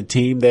think that the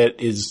team that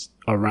is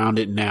around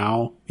it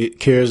now, it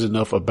cares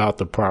enough about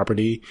the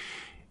property,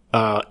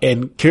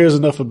 and cares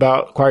enough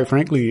about, quite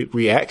frankly,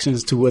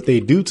 reactions to what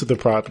they do to the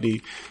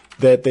property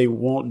that they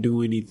won't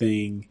do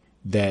anything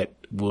that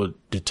will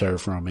deter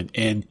from it.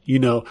 And, you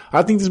know,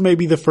 I think this may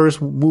be the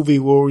first movie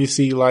where we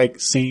see like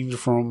scenes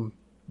from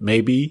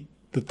maybe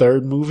the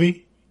third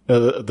movie,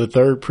 the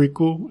third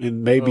prequel,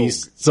 and maybe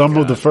some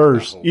of the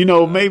first, you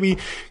know, maybe,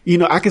 you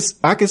know, I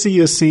could see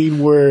a scene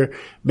where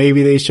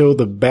maybe they show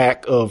the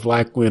back of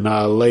like when,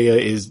 Leia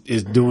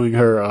is doing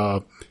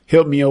her,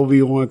 help me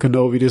Obi-Wan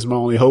Kenobi, this is my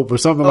only hope, or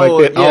something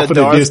like that, off in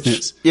the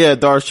distance. Yeah,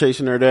 Darth's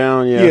chasing her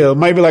down, Yeah,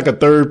 maybe like a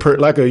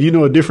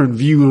a different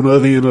view on the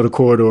other end of the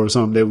corridor or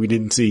something that we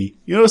didn't see.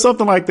 You know,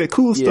 something like that.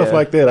 Cool stuff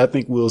like that I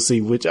think we'll see,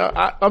 which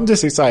I'm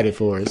just excited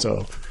for it,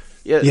 so.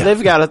 Yeah,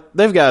 they've got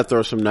to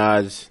throw some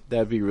nods.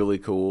 That'd be really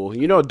cool.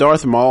 You know,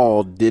 Darth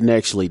Maul didn't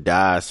actually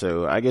die,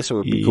 so I guess it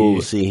would be cool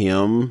to see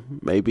him,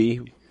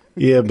 maybe.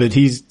 Yeah, but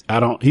he's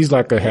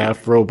like a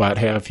half robot,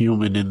 half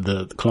human in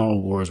the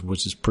Clone Wars,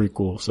 which is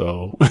prequel,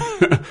 so.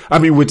 I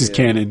mean, which is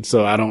canon,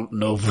 so I don't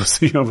know if we'll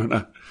see him or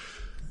not.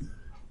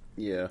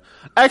 Yeah.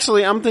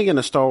 Actually, I'm thinking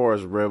of Star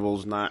Wars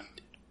Rebels,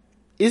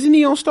 isn't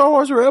he on Star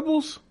Wars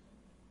Rebels?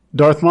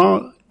 Darth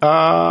Maul?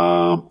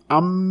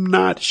 I'm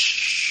not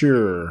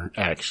sure,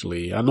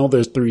 actually. I know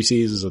there's 3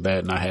 seasons of that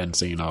and I hadn't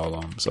seen all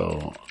of them,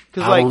 so.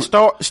 Cause like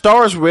Star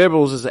Wars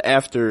Rebels is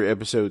after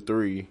episode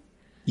 3.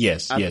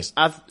 Yes. I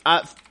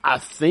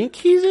think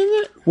he's in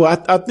it.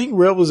 Well, I think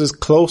Rebels is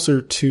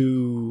closer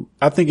to,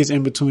 I think it's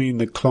in between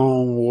the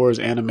Clone Wars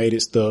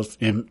animated stuff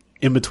and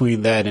in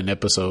between that and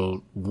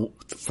episode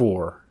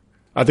 4.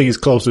 I think it's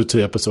closer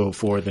to episode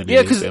 4 than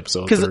it is to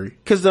episode 3.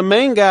 Cause the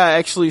main guy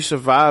actually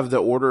survived the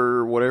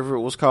order, whatever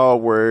it was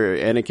called, where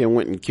Anakin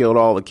went and killed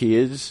all the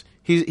kids.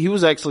 He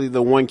was actually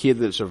the one kid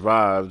that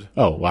survived.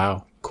 Oh,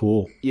 wow.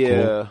 Cool.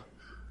 Yeah. Cool.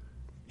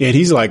 Yeah, and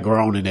he's like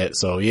grown in it,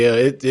 so yeah,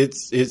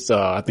 it's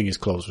I think it's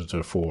closer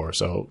to 4,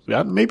 so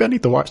maybe I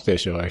need to watch that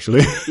show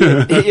actually.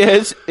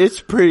 yeah, it's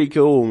pretty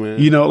cool, man.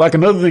 You know, like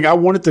another thing, I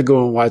wanted to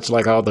go and watch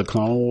like all the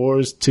Clone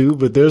Wars too,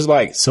 but there's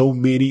like so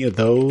many of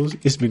those.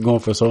 It's been going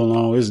for so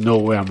long, there's no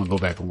way I'm gonna go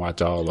back and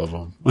watch all of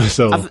them.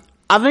 So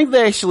I think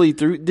they actually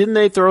didn't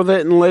they throw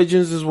that in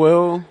Legends as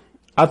well?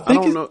 I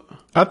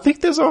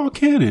think that's all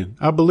canon,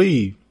 I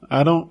believe.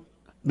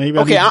 Maybe.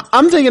 Okay,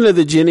 I'm thinking of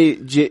the Jenny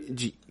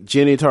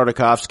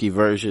Tartakovsky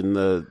version,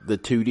 the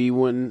 2D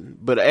one.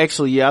 But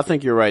actually, yeah, I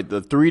think you're right.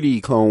 The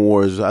 3D Clone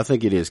Wars, I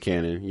think it is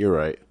canon. You're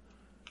right.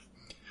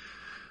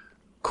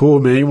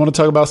 Cool, man. You want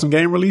to talk about some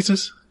game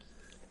releases?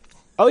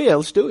 Oh yeah,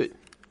 let's do it.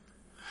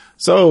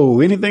 So,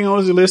 anything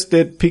on your list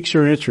that piques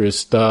your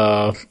interest?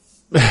 I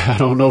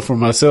don't know for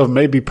myself.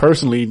 Maybe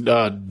personally,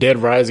 Dead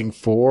Rising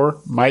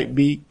 4 might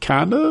be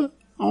kinda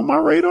on my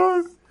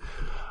radar.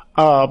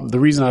 The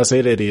reason I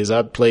say that is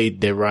I played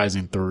Dead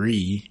Rising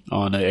 3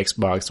 on the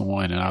Xbox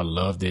One and I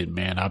loved it,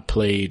 man. I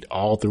played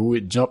all through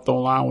it, jumped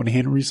online when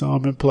Henry saw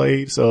him and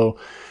played. So,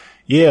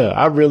 Yeah,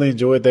 I really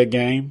enjoyed that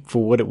game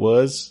for what it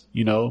was.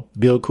 You know,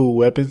 build cool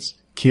weapons,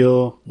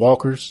 kill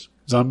walkers,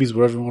 zombies,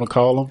 whatever you want to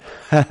call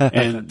them.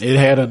 And it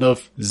had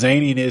enough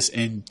zaniness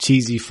and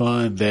cheesy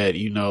fun that,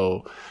 you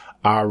know,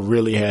 I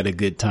really had a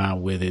good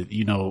time with it.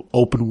 You know,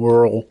 open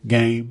world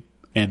game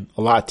and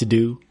a lot to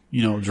do.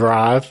 You know,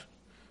 drive,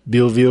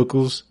 build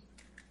vehicles,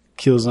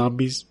 kill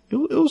zombies. It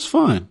was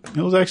fun.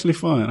 It was actually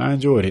fun. I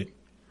enjoyed it.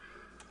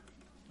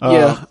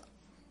 Yeah.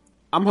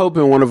 I'm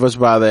hoping one of us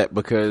buy that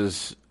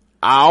because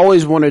I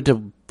always wanted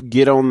to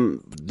get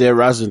on Dead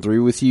Rising 3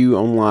 with you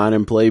online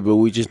and play, but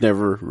we just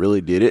never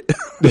really did it.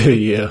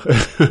 Yeah.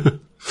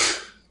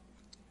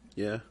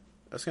 Yeah.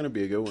 That's going to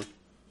be a good one.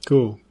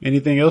 Cool.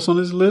 Anything else on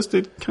this list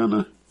that kind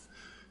of...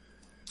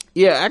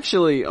 Yeah,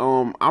 actually,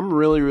 I'm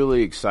really,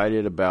 really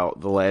excited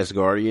about The Last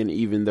Guardian,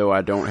 even though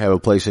I don't have a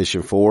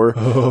PlayStation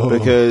 4,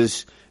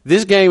 because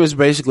this game is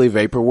basically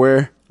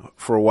vaporware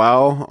for a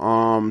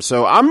while.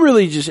 So I'm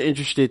really just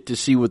interested to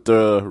see what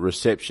the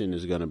reception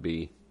is going to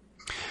be.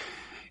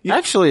 Yeah.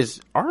 Actually, it's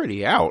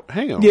already out.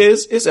 Hang on. Yeah,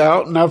 it's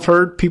out, and I've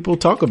heard people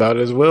talk about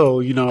it as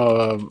well. You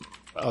know,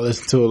 I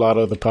listen to a lot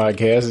of the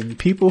podcasts,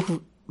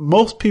 and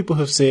most people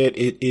have said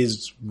it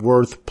is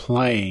worth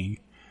playing.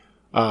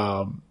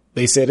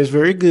 They said it's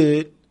very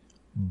good,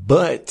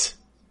 but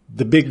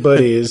the big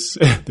but is,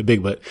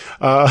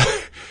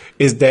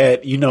 is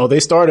that, you know,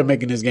 they started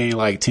making this game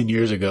like 10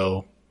 years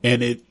ago,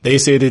 and they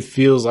said it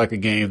feels like a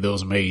game that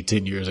was made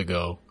 10 years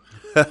ago.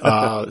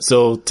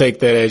 So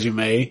take that as you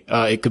may.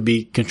 It could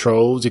be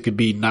controls. It could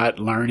be not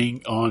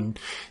learning on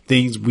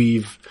things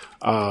we've,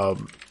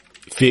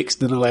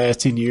 fixed in the last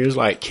 10 years,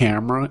 like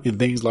camera and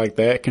things like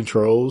that,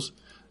 controls.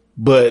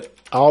 But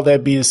all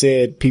that being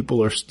said,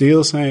 people are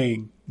still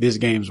saying this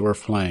game's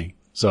worth playing.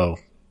 So,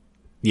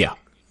 yeah.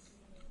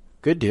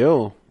 Good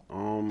deal.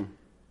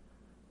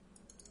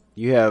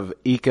 You have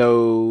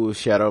Eco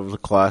Shadow of the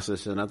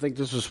Colossus, and I think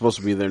this was supposed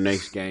to be their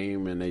next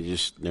game, and they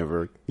just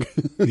never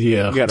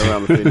got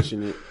around to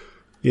finishing it.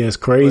 Yeah, it's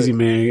crazy,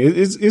 man.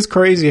 It's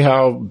crazy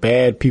how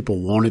bad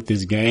people wanted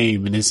this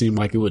game, and it seemed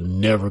like it would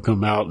never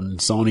come out, and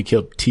Sony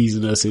kept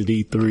teasing us at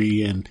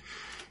E3, and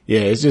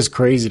yeah, it's just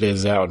crazy that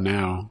it's out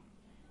now.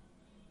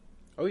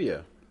 Oh,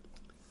 yeah.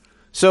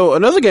 So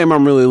another game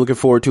I'm really looking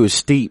forward to is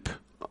Steep.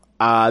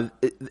 I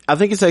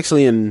think it's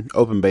actually in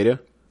open beta.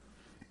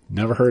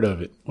 Never heard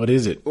of it. What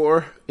is it?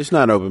 Or it's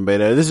not open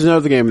beta. This is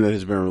another game that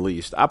has been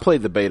released. I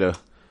played the beta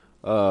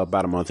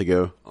about a month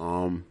ago.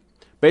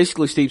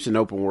 Basically, Steep's an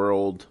open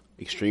world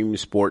extreme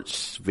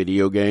sports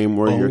video game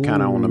where you're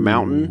kind of on a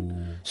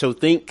mountain. So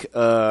think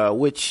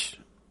which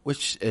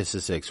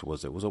SSX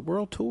was it? Was it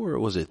World Tour or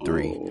was it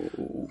 3?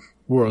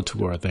 World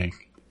Tour, I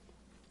think.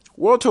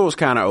 World Tour is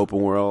kind of open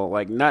world,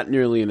 like not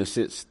nearly in the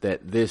sense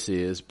that this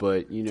is,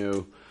 but you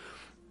know,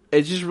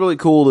 it's just really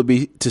cool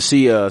to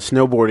see a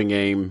snowboarding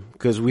game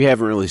because we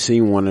haven't really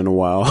seen one in a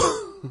while.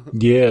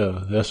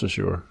 Yeah, that's for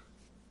sure.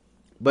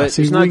 But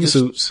it's not just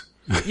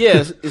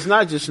it's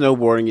not just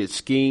snowboarding; it's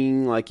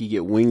skiing. Like you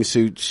get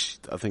wingsuits.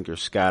 I think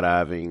there's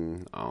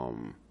skydiving.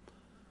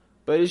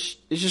 But it's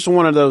just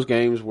one of those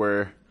games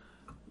where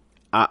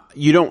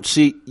you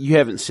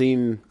haven't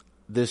seen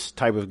this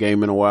type of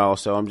game in a while,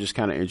 so I'm just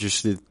kind of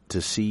interested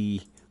to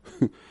see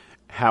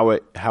how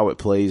it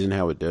plays and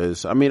how it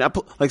does. I mean, like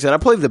I said, I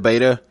played the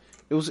beta.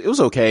 It was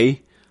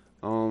okay.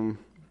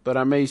 But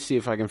I may see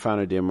if I can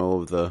find a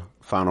demo of the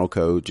final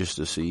code just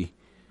to see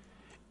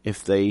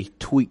if they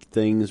tweak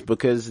things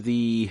because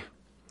the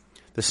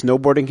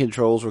snowboarding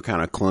controls were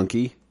kind of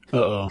clunky.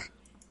 Uh-oh.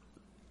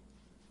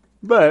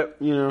 But,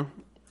 you know,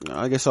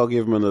 I guess I'll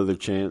give them another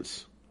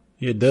chance.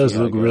 It does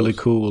look really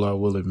cool, I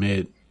will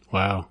admit.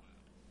 Wow.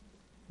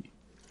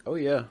 Oh,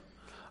 yeah.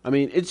 I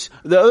mean, it's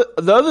the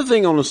other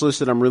thing on this list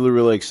that I'm really,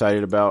 really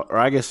excited about, or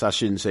I guess I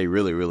shouldn't say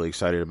really, really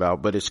excited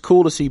about, but it's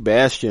cool to see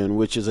Bastion,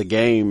 which is a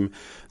game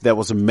that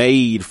was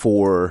made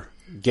for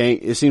game.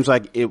 It seems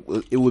like it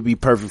would be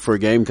perfect for a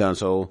game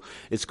console.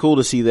 It's cool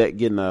to see that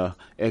getting a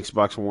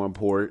Xbox One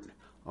port.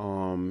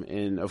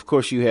 And of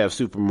course you have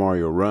Super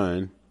Mario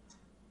Run.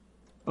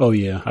 Oh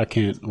yeah, I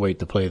can't wait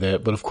to play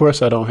that. But of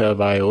course I don't have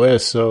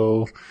iOS,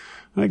 so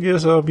I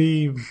guess I'll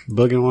be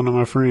bugging one of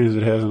my friends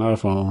that has an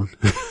iPhone.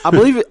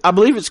 I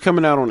believe it's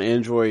coming out on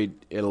Android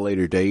at a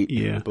later date.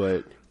 Yeah.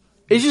 But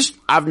it's just,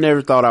 I've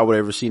never thought I would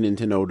ever see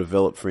Nintendo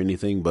develop for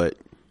anything but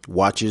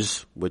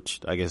watches, which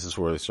I guess is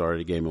where they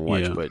started Game &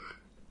 Watch. Yeah. But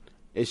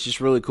it's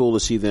just really cool to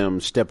see them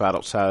step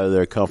outside of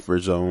their comfort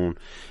zone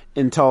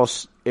and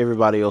toss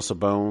everybody else a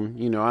bone.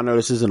 You know, I know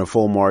this isn't a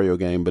full Mario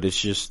game, but it's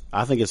just,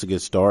 I think it's a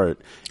good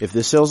start. If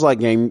this sells like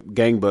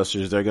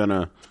gangbusters, they're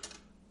gonna,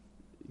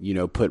 you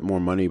know, put more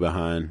money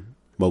behind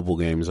mobile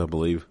games, I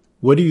believe.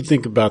 What do you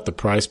think about the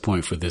price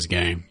point for this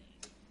game?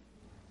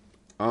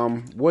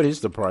 What is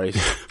the price?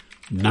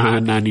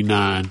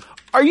 $9.99.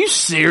 Are you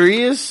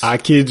serious? I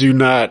kid you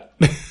not.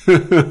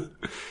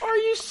 Are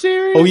you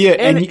serious? Oh yeah,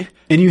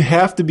 and you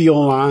have to be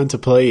online to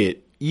play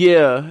it.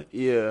 Yeah.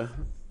 Yeah,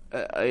 I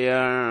don't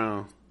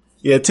know.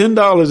 Yeah,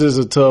 $10 is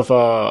a tough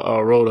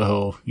road to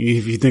hoe.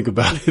 If you think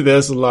about it,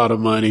 that's a lot of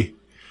money.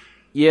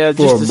 Yeah,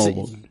 for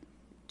mobile.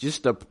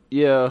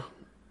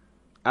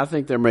 I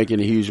think they're making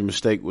a huge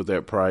mistake with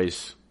that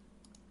price.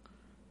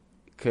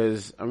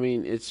 Because, I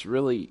mean, it's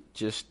really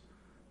just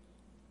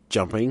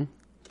jumping.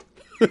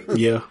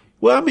 Yeah.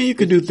 Well, I mean, you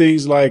can do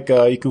things like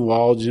you can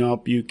wall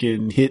jump, you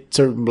can hit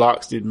certain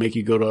blocks that make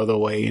you go the other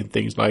way and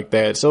things like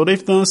that. So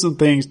they've done some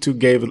things to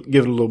give it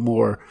a little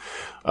more,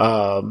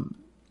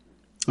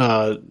 make it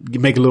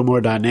a little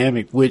more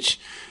dynamic, which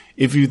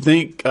if you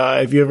think,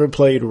 if you ever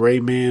played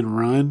Rayman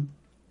Run,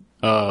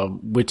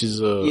 which is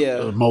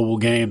a mobile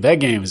game,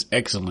 that game is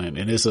excellent,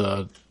 and it's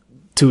a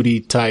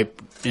 2D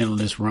type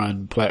endless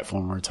run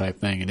platformer type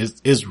thing, and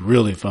it's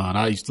really fun.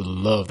 I used to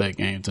love that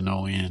game to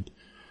no end.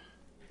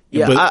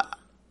 Yeah, but,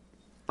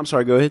 I'm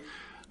sorry, go ahead.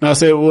 No, I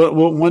said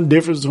one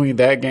difference between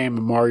that game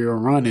and Mario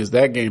Run is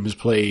that game is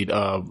played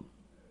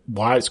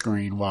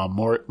widescreen, while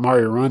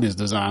Mario Run is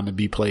designed to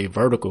be played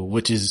vertical,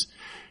 which is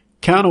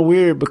kind of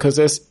weird because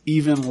that's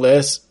even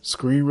less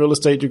screen real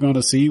estate you're going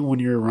to see when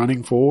you're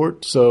running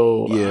forward.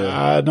 So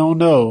I don't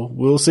know.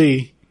 We'll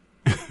see.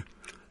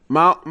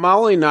 My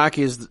only knock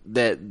is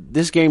that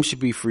this game should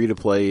be free to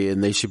play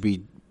and they should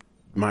be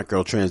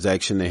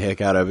microtransaction the heck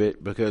out of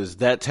it, because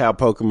that's how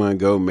Pokemon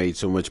Go made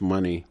so much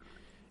money.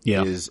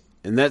 Yeah.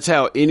 And that's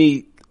how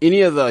any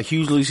of the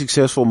hugely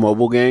successful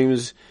mobile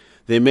games,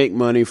 they make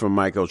money from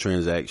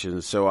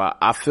microtransactions. So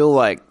I feel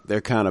like they're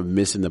kind of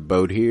missing the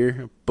boat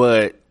here,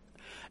 but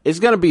it's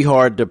going to be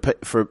hard to pay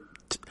for.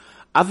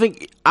 I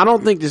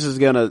don't think this is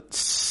going to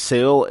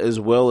sell as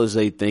well as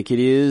they think it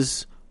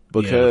is,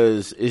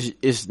 because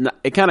it's not,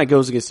 it kind of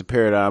goes against the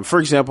paradigm. For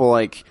example,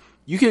 like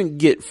you can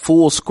get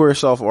full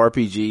Squaresoft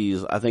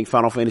RPGs. I think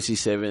Final Fantasy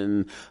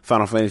VII,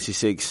 Final Fantasy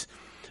VI,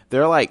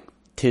 they're like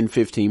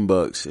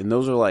 $10-15, and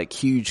those are like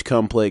huge,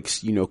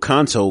 complex,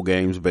 console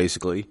games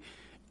basically.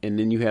 And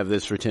then you have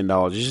this for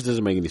 $10. It just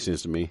doesn't make any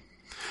sense to me.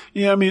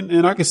 Yeah, I mean,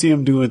 and I can see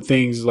them doing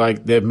things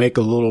like that make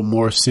a little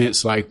more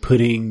sense, like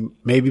putting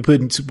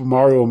Super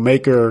Mario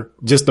Maker,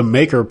 just the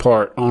Maker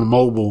part on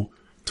mobile,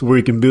 to where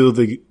you can build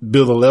the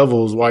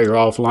levels while you're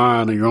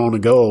offline or you're on the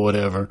go or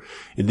whatever,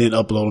 and then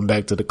upload them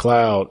back to the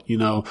cloud.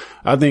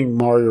 I think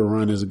Mario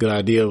Run is a good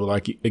idea. But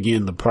like,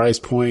 again, the price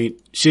point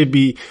should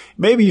be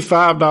maybe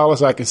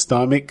 $5 I can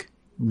stomach,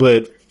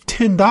 but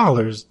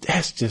 $10,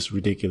 that's just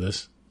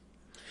ridiculous.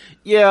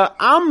 Yeah,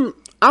 I'm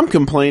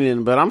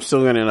complaining, but I'm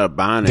still going to end up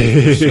buying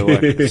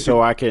it so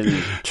I can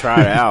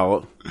try it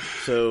out.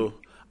 So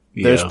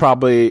there's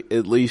probably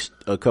at least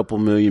a couple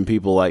million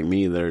people like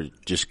me that are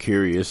just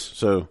curious.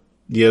 So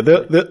yeah,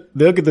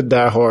 they'll get the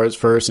diehards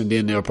first, and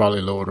then they'll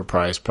probably lower the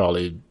price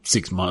probably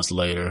 6 months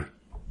later.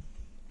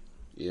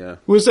 Yeah,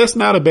 which that's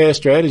not a bad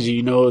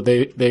strategy.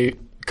 They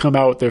come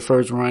out with their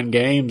first run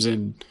games,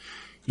 and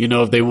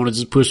if they want to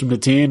just push them to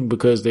 10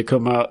 because they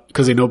come out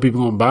because they know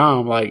people gonna buy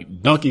them,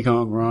 like Donkey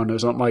Kong Run or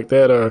something like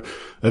that, or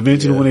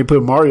eventually when they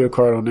put Mario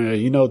Kart on there,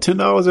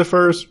 $10 at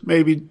first,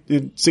 maybe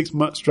in 6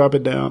 months drop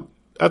it down.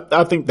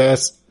 I think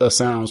that's a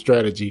sound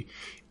strategy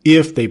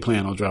if they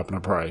plan on dropping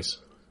the price.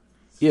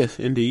 Yes,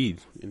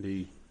 indeed.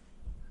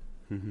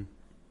 Mm-hmm.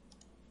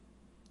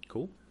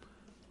 Cool.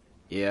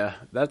 Yeah,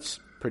 that's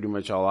pretty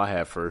much all I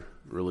have for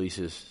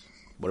releases.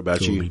 What about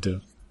you? Me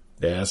too.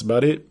 Yeah, that's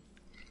about it.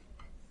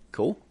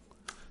 Cool.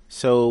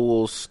 So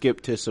we'll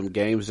skip to some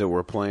games that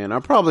we're playing.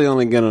 I'm probably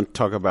only going to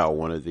talk about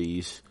one of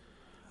these.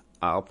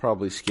 I'll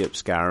probably skip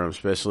Skyrim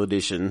Special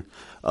Edition.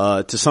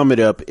 To sum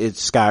it up,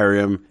 it's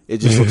Skyrim. It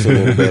just looks a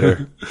little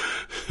better.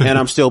 And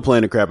I'm still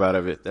playing the crap out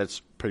of it. That's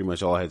pretty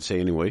much all I had to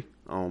say anyway.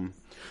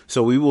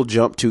 So we will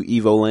jump to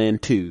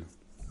Evoland 2.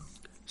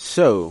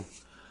 So,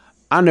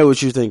 I know what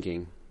you're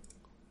thinking.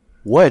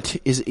 What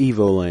is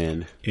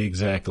Evoland?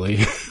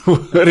 Exactly.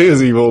 What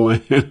is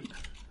Evoland?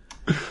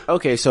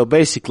 Okay, so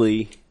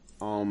basically,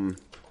 Evoland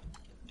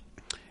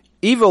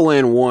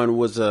 1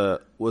 was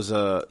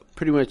a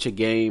pretty much a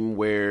game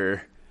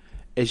where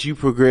as you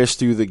progress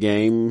through the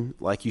game,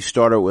 like you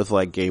start out with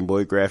like Game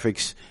Boy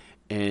graphics,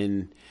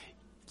 and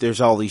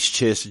there's all these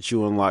chests that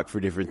you unlock for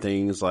different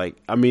things. Like,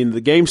 I mean,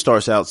 the game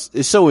starts out,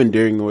 it's so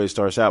endearing the way it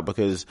starts out,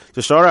 because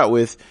to start out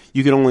with,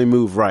 you can only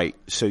move right.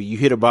 So you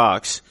hit a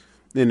box,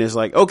 then it's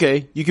like,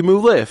 okay, you can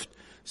move left.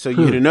 So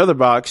you hit another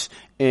box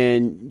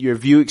and your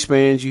view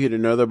expands, you hit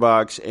another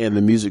box and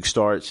the music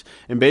starts.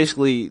 And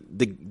basically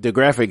the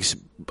graphics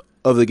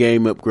of the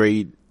game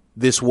upgrade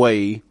this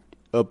way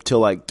up to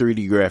like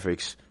 3D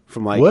graphics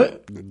from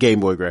like Game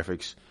Boy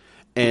graphics.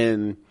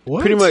 And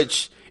pretty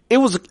much it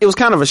was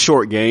kind of a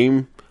short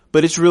game,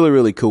 but it's really,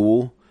 really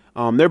cool.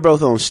 They're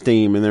both on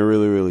Steam and they're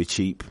really, really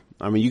cheap.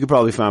 I mean, you could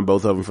probably find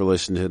both of them for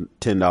less than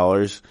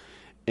 $10.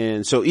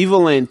 And so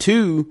Evoland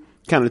 2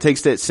 kind of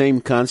takes that same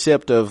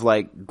concept of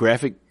like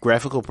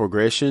graphical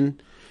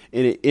progression,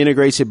 and it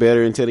integrates it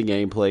better into the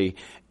gameplay,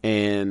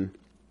 and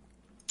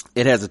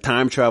it has a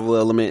time travel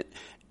element,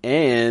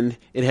 and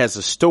it has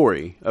a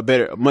story,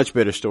 a much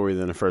better story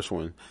than the first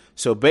one.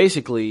 So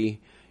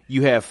basically,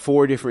 you have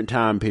 4 different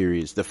time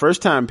periods. The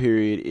first time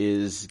period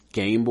is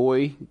Game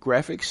Boy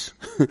graphics.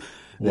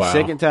 The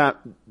second time,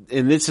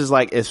 and this is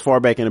like as far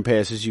back in the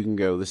past as you can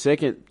go. The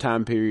second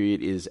time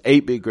period is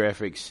 8-bit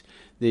graphics.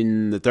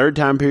 Then the third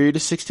time period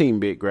is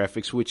 16-bit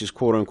graphics, which is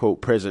quote unquote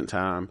present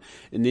time.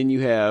 And then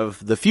you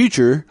have the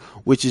future,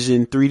 which is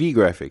in 3D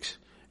graphics.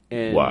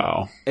 And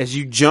wow. As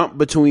you jump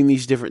between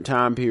these different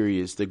time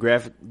periods, the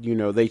graphic,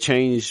 they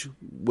change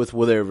with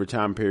whatever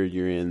time period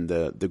you're in,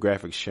 the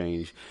graphics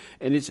change.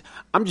 And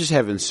I'm just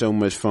having so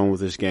much fun with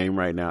this game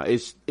right now.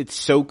 It's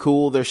so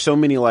cool. There's so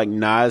many like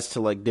nods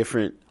to like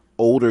different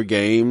older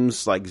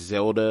games like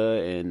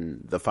Zelda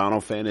and the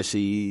Final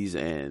Fantasies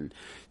and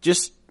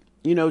just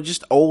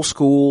old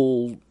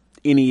school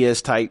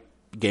NES type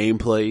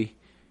gameplay,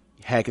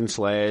 hack and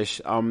slash.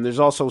 There's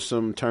also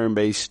some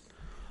turn-based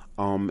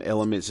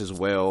elements as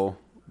well,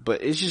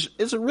 but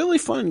it's a really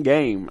fun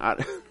game.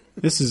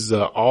 This is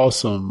an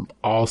awesome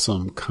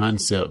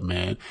concept,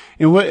 man.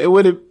 And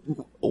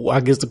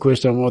I guess the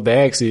question I want to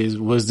ask is,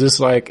 was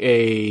this like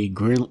a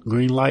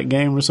green light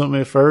game or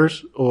something at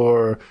first?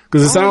 Or,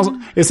 cause it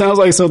sounds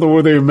like something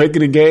where they're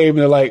making a game and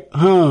they're like,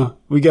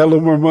 we got a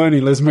little more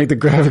money. Let's make the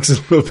graphics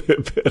a little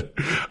bit better.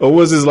 Or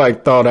was this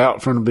like thought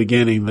out from the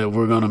beginning that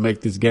we're going to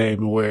make this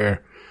game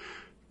where,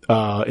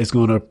 it's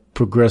going to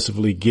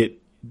progressively get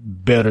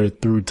better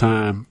through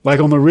time? Like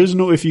on the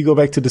original, if you go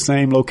back to the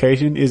same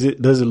location, does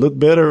it look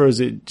better, or is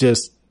it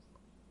just,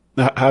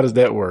 how does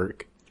that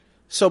work?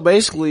 So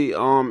basically,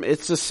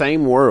 it's the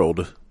same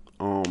world.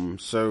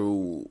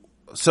 So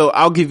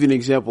I'll give you an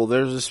example.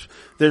 There's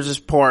this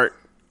part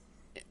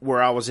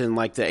where I was in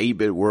like the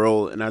 8-bit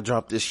world and I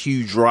dropped this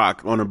huge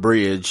rock on a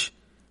bridge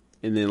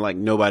and then like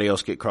nobody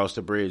else could cross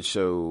the bridge.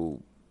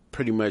 So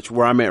pretty much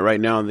where I'm at right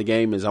now in the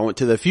game is I went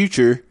to the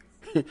future.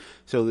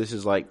 So this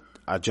is like,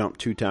 I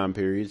jumped 2 time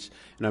periods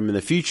and I'm in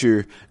the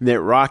future and that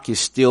rock is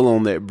still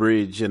on that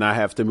bridge and I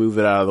have to move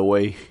it out of the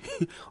way.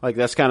 Like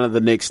that's kind of the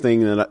next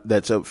thing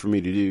that's up for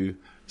me to do.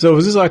 So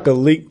is this like a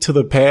Link to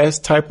the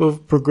Past type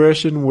of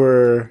progression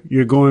where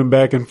you're going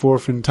back and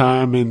forth in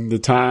time and the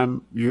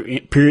time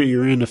period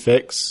you're in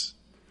affects?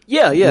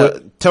 Yeah.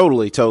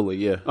 Totally.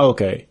 Yeah.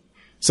 Okay.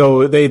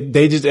 So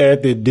they just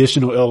add the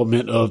additional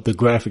element of the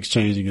graphics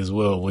changing as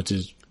well,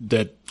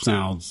 that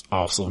sounds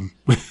awesome.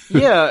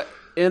 Yeah.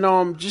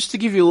 And just to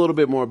give you a little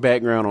bit more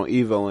background on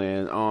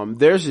Evoland,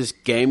 there's this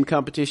game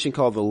competition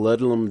called the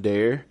Ludlum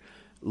Dare.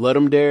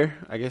 Ludlum Dare,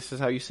 I guess is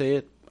how you say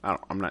it.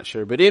 I'm not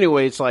sure. But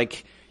anyway, it's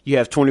like you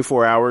have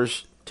 24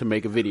 hours to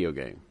make a video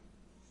game.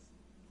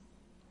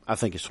 I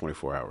think it's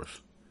 24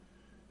 hours.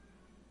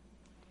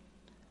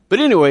 But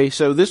anyway,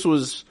 so this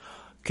was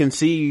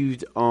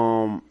conceived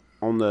on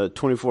the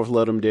 24th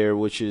Ludlum Dare,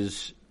 which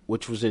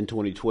was in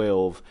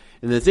 2012.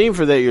 And the theme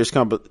for that year's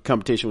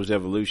competition was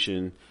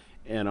evolution.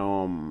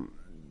 And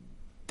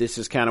this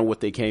is kind of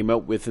what they came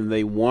up with, and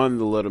they won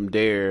the Ludlum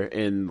Dare.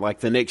 And like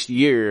the next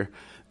year,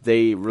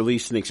 they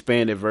released an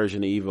expanded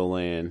version of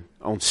Evoland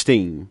on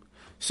Steam.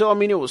 So I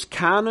mean, it was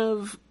kind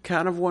of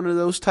one of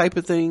those type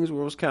of things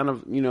where it was kind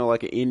of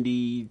like an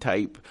indie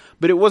type,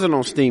 but it wasn't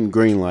on Steam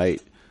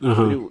Greenlight.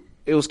 Uh-huh.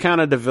 It was kind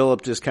of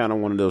developed as kind of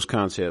one of those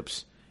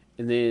concepts.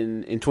 And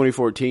then in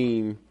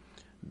 2014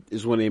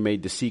 is when they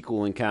made the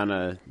sequel, and kind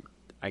of,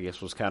 I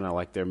guess, was kind of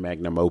like their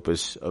magnum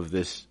opus of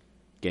this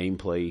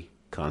gameplay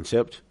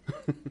concept.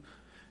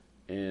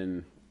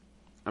 And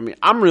I mean,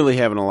 I'm really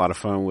having a lot of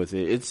fun with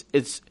it.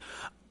 It's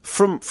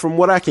from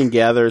what I can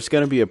gather, it's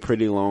going to be a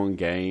pretty long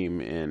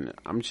game, and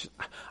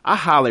I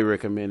highly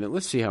recommend it.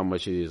 Let's see how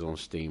much it is on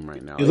Steam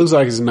right now. It looks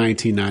like it's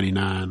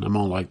 $19.99. I'm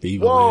on like the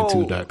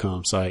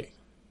evoland2.com site.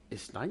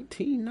 It's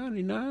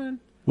 $19.99.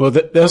 Well,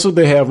 that's what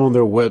they have on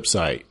their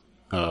website,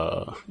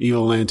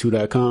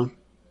 evoland2.com.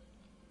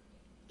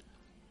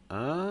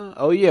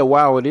 Oh yeah,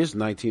 wow, it is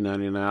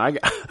 $19.99.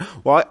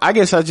 I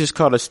guess I just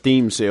caught a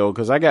Steam sale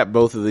because I got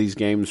both of these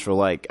games for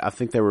like, I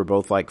think they were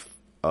both like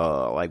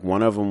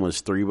one of them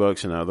was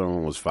 $3 and the other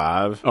one was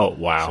 $5. Oh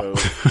wow!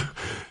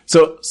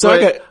 So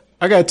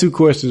I got 2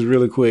 questions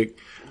really quick.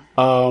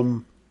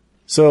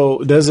 So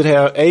does it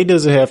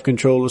have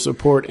controller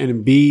support,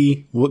 and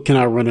B, what can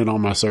I run it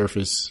on my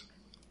Surface?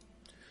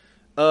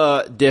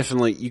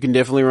 Definitely. You can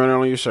definitely run it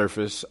on your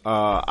Surface.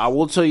 I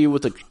will tell you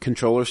with the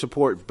controller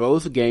support,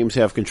 both games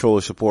have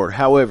controller support.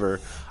 However,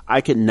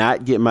 I could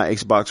not get my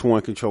Xbox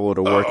One controller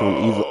to work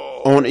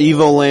on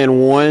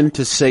Evoland 1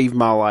 to save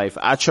my life.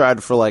 I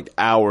tried for like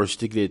hours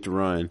to get it to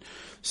run.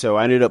 So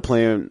I ended up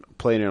playing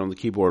it on the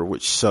keyboard,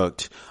 which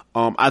sucked.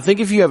 I think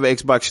if you have an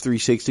Xbox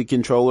 360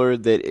 controller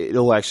that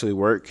it'll actually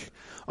work.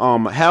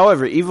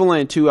 However,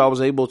 Evoland 2, I was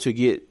able to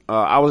get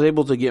my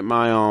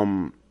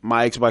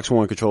Xbox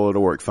One controller to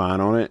work fine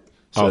on it.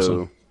 So,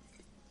 awesome.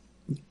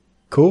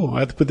 Cool. I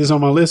have to put this on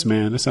my list,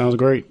 man. That sounds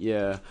great.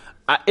 Yeah.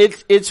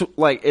 It's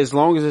like, as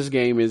long as this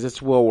game is, it's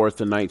well worth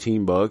the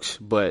 $19,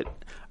 but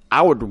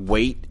I would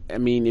wait. I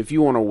mean, if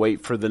you want to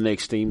wait for the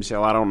next Steam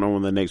sale, I don't know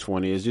when the next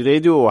one is. Do they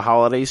do a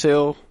holiday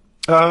sale?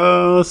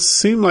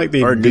 Seem like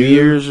they or do. New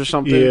Year's or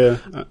something. Yeah.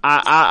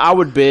 I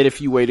would bet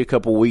if you wait a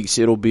couple weeks,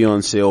 it'll be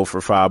on sale for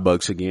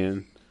 $5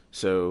 again.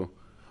 So,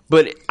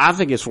 but I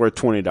think it's worth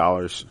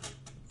 $20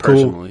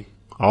 personally.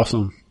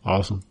 Cool.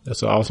 Awesome.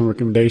 That's an awesome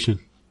recommendation.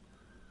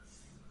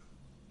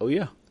 Oh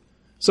yeah.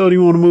 So do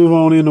you want to move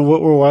on into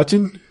what we're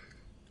watching?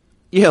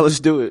 Yeah, let's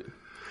do it.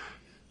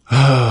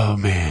 Oh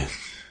man.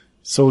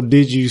 So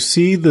did you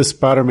see the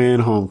Spider-Man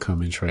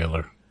Homecoming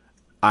trailer?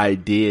 I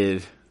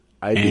did.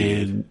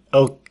 And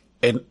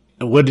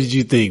what did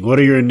you think? What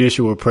are your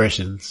initial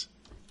impressions?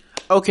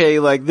 Okay,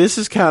 like this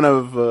is kind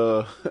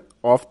of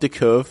off the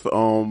cuff,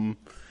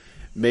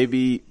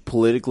 maybe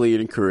politically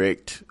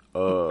incorrect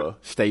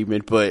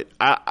statement, but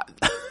I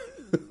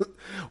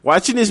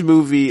watching this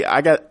movie,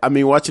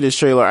 watching this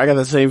trailer, I got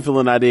the same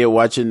feeling I did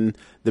watching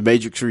The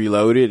Matrix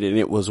Reloaded, and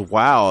it was,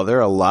 wow, there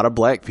are a lot of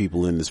black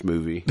people in this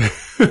movie.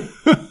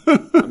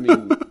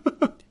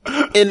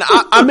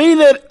 I mean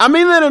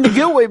that in a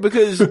good way,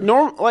 because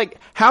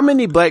how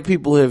many black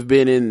people have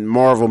been in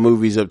Marvel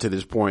movies up to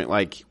this point?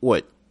 Like,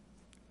 what?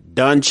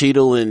 Don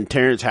Cheadle and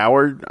Terrence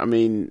Howard? I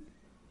mean,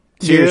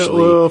 seriously. Yeah,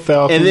 well,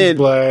 Falcon's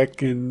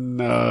black and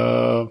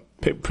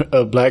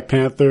Black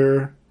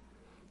Panther.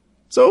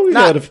 So we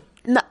had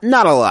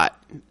not a lot.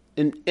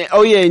 And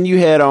you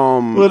had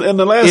well, in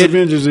the last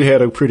Avengers, we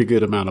had a pretty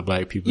good amount of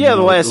black people. Yeah,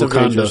 the last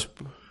Avengers.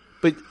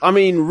 But I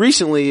mean,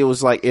 recently it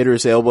was like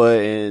Idris Elba,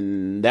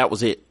 and that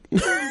was it.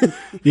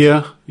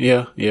 Yeah.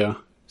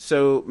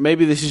 So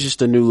maybe this is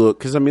just a new look,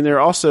 because I mean, there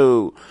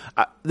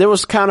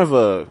was kind of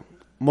a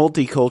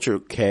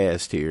multicultural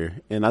cast here,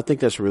 and I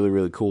think that's a really,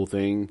 really cool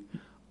thing.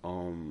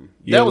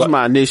 That was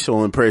my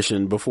initial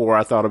impression before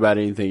I thought about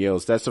anything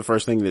else. That's the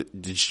first thing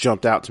that just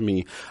jumped out to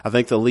me. I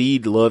think the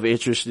lead love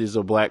interest is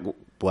a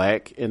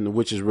black, and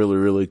which is really,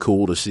 really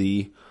cool to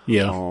see.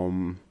 Yeah.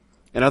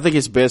 And I think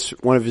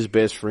one of his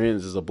best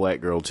friends is a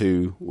black girl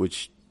too,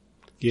 which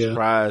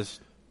surprised.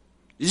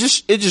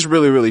 It just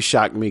really, really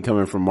shocked me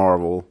coming from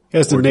Marvel.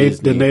 Yes, the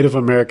Native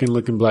American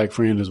looking black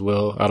friend as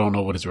well. I don't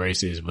know what his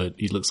race is, but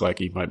he looks like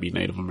he might be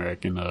Native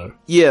American.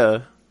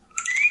 Yeah.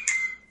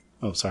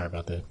 Oh, sorry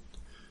about that.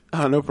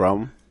 Oh, no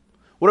problem.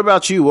 What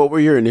about you? What were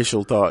your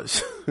initial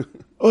thoughts?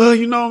 Well,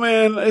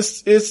 man,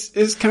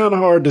 it's kind of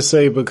hard to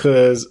say,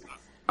 because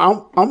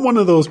I'm one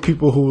of those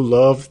people who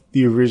love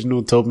the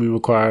original Tobey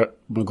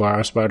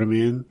Maguire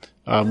Spider-Man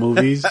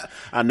movies.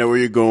 I know where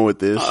you're going with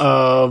this.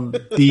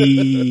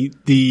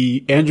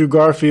 The Andrew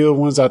Garfield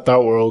ones I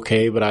thought were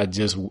okay, but I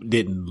just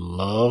didn't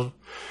love.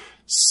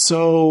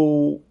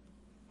 So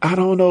I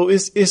don't know.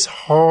 It's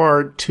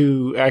hard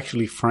to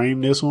actually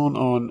frame this one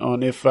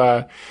on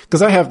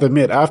cause I have to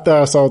admit, after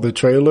I saw the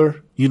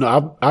trailer,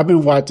 I've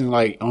been watching,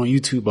 like, on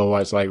YouTube, I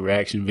watch like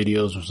reaction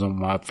videos from some of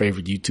my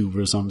favorite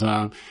YouTubers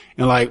sometimes.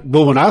 And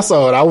but when I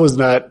saw it,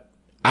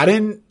 I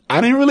didn't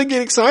really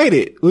get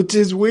excited, which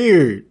is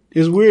weird.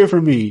 It's weird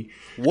for me.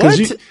 What?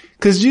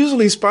 Cause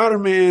usually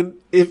Spider-Man,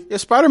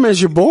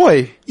 Spider-Man's your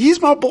boy.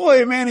 He's my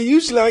boy, man. And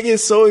usually I get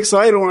so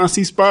excited when I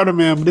see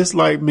Spider-Man, but it's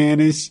like, man,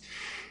 it's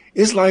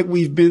like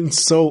we've been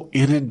so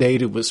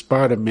inundated with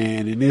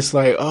Spider-Man, and it's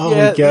like, we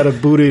gotta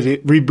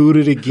reboot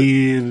it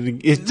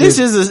again. This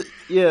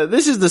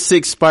is the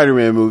sixth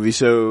Spider-Man movie,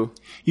 so.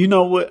 You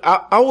know what?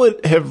 I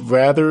would have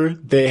rather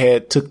they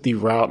had took the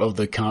route of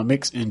the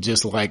comics and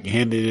just like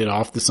handed it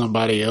off to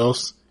somebody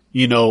else,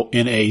 in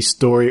a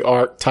story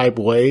arc type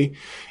way.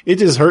 It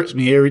just hurts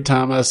me every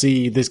time I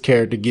see this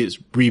character gets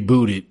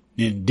rebooted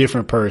in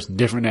different person,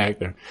 different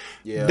actor.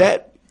 Yeah.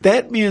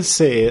 That being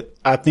said,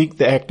 I think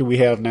the actor we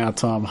have now,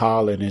 Tom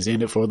Holland, is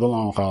in it for the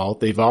long haul.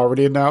 They've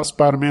already announced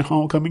Spider-Man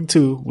Homecoming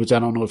 2, which I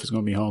don't know if it's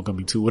going to be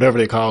Homecoming 2, whatever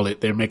they call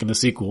it. They're making a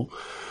sequel.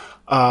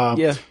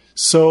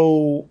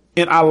 So,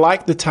 and I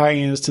like the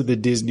tie-ins to the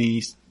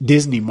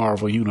Disney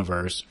Marvel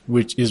universe,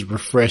 which is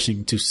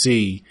refreshing to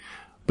see.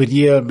 But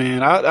yeah,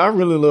 man, I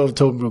really love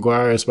Tobey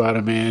Maguire as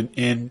Spider-Man.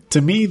 And to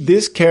me,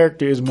 this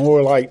character is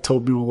more like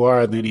Tobey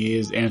Maguire than he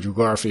is Andrew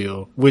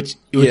Garfield, which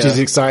is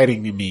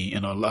exciting to me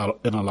in a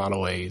lot of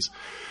ways.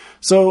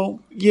 So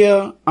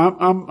yeah,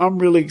 I'm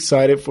really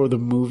excited for the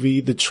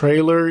movie. The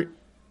trailer,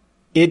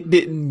 it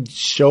didn't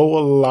show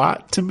a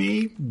lot to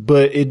me,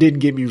 but it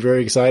didn't get me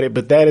very excited,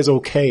 but that is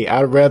okay.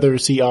 I'd rather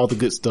see all the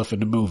good stuff in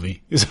the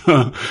movie.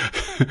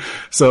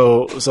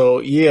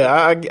 So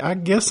yeah, I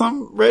guess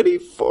I'm ready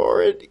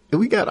for it.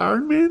 We got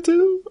Iron Man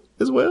 2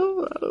 as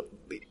well.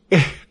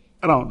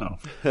 I don't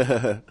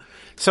know.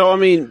 So, I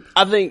mean,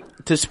 I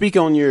think to speak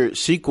on your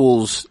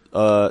sequels,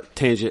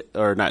 tangent,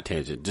 or not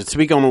tangent, to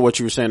speak on what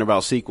you were saying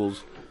about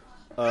sequels,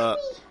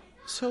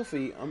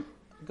 Sophie, I'm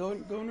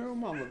going to her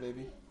mama,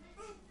 baby.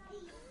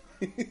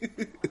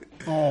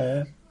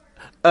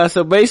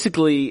 So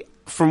basically,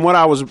 from what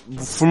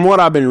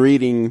I've been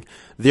reading,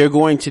 they're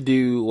going to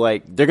do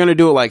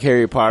it like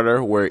Harry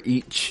Potter, where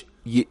each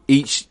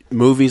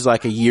movie's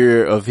like a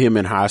year of him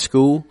in high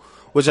school,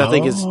 which I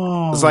think is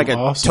like a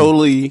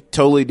awesome.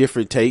 totally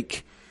different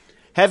take.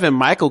 Having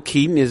Michael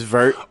Keaton as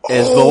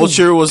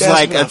Vulture was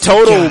like a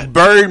total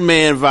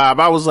Birdman vibe.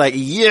 I was like,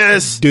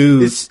 yes,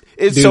 dude.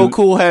 It's so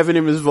cool having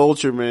him as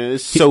Vulture, man.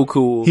 It's so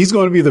cool. He's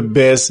going to be the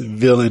best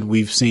villain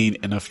we've seen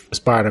in a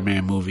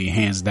Spider-Man movie,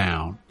 hands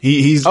down.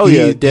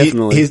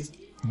 Definitely.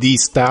 The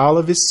style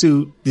of his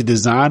suit, the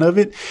design of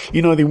it,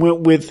 they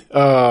went with,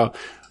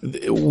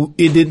 it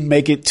didn't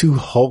make it too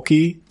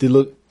hulky to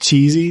look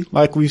cheesy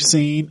like we've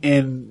seen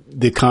in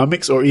the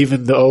comics or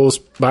even the old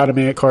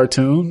Spider-Man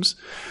cartoons.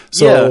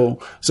 So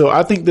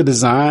I think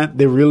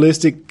the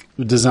realistic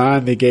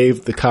design they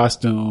gave the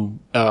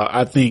costume,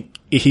 I think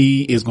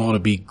he is going to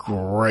be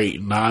great.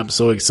 And I'm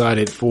so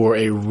excited for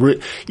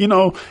even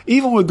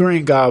with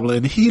Green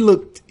Goblin,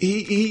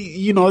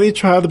 they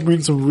tried to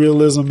bring some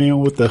realism in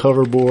with the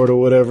hoverboard or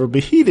whatever,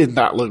 but he did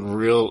not look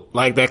real,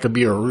 like that could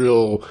be a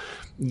real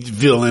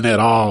villain at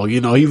all.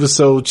 He was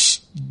so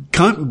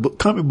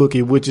comic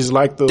booky, which is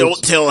like those.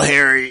 Don't tell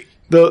Harry.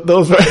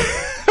 Those.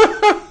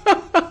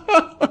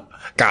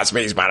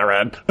 Godspeed,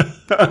 Spider-Man.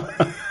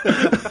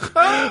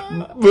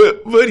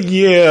 but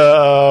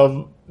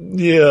yeah.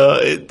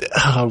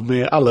 Oh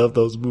man, I love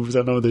those movies.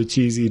 I know they're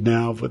cheesy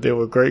now, but they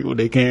were great when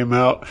they came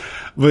out.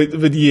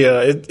 But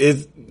yeah,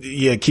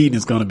 Keaton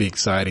is going to be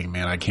exciting,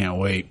 man. I can't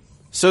wait.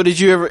 So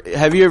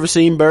have you ever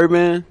seen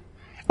Birdman?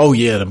 Oh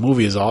yeah, the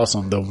movie is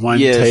awesome.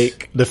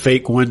 The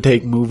fake one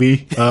take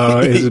movie,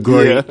 is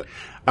great. Yeah.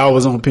 I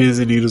was on pins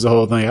and needles the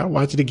whole thing. I'll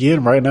watch it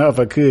again right now if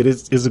I could.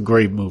 It's a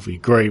great movie.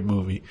 Great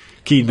movie.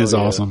 Keaton is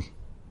awesome.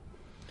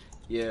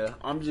 Yeah,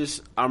 I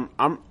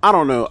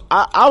don't know.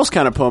 I was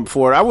kind of pumped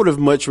for it. I would have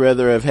much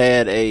rather have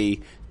had a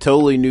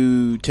totally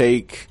new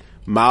take,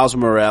 Miles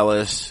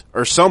Morales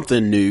or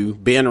something new,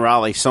 Ben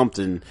Reilly,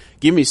 something.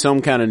 Give me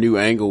some kind of new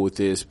angle with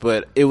this.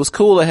 But it was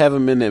cool to have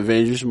him in the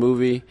Avengers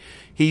movie.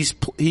 I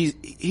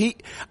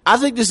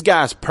think this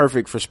guy's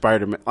perfect for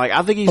Spider-Man. Like,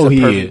 I think he's a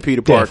perfect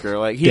Peter Parker.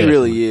 Like, he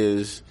really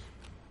is.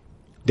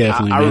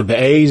 Definitely, man.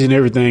 The age and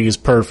everything is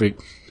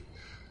perfect.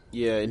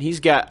 Yeah, and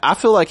I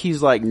feel like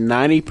he's like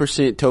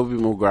 90% Tobey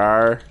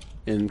Maguire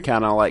and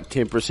kind of like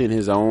 10%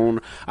 his own.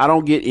 I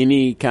don't get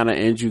any kind of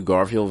Andrew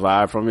Garfield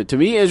vibe from it. To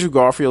me, Andrew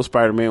Garfield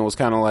Spider-Man was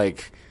kind of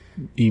like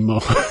emo.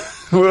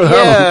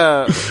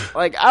 Yeah,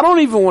 like I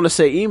don't even want to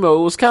say emo.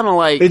 It was kind of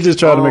like they just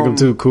tried to make him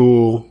too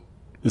cool.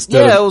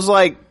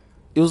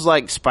 It was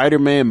like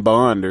Spider-Man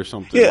Bond or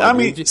something. Yeah, I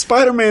mean,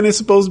 Spider-Man is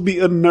supposed to be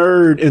a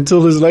nerd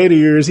until his later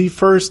years. He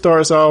first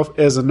starts off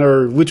as a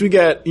nerd, which we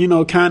got,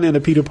 kind of in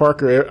the Peter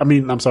Parker. I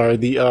mean, I'm sorry,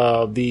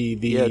 Toby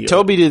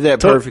did that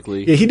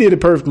perfectly. Yeah, he did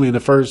it perfectly in the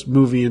first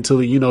movie until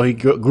he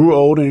grew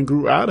older and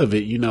grew out of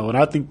it, and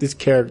I think this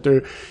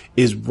character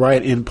is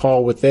right in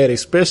par with that,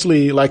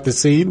 especially like the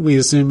scene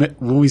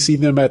when we see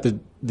them at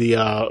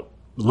the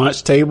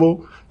lunch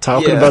table.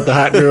 Talking about the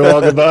hot girl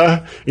walking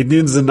by, and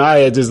then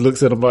Zendaya just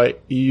looks at him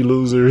like, "You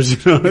losers!" I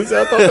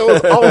thought that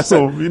was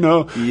awesome.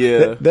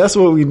 Yeah, that's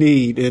what we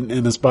need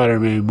in a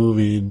Spider-Man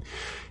movie. And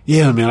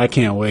yeah, man, I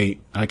can't wait.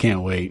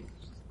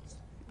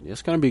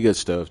 It's gonna be good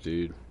stuff,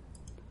 dude.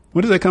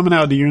 When is that coming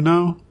out? Do you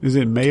know? Is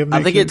it May of next year?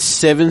 I think it's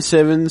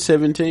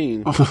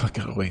 7/7/17. Oh, I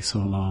gotta wait so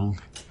long.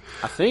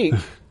 I think.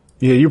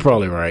 Yeah, you're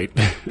probably right.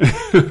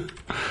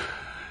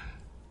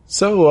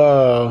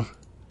 So,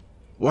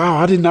 wow,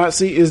 I did not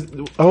see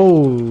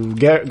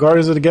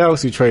Guardians of the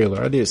Galaxy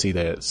trailer. I did see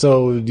that.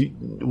 So,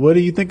 what do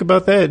you think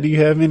about that? Do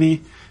you have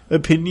any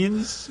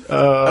opinions?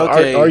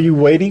 Okay. Are you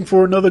waiting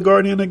for another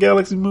Guardian of the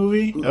Galaxy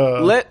movie?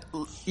 Let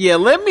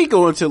me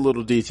go into a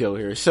little detail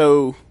here.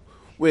 So,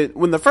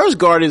 when the first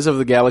Guardians of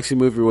the Galaxy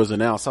movie was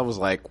announced, I was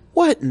like,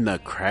 what in the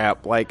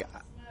crap? Like,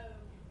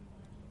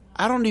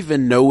 I don't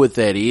even know what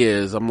that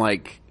is. I'm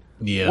like,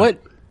 what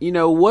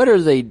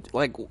are they,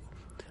 like,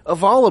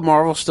 of all the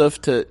Marvel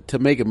stuff to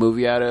make a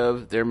movie out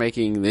of, they're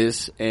making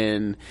this,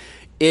 and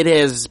it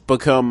has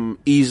become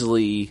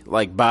easily,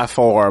 like, by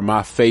far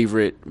my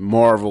favorite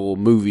Marvel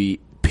movie,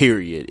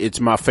 period. It's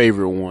my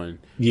favorite one.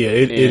 Yeah,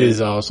 it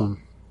is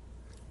awesome.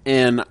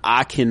 And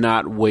I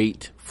cannot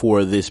wait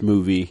for this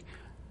movie.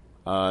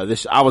 I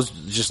was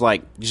just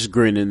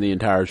grinning the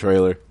entire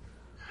trailer.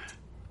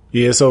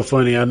 Yeah, it's so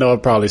funny. I know I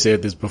probably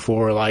said this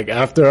before. Like,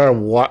 after I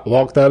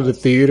walked out of the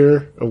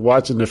theater of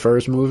watching the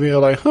first movie,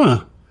 I'm like,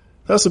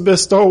 that's the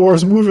best Star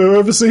Wars movie I've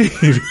ever seen.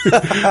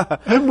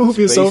 That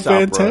movie is so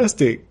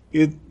fantastic.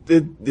 It's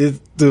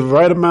the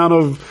right amount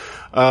of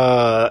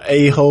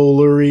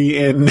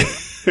a-holery and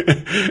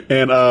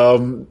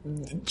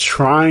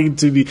trying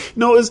to be.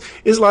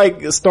 It's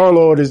like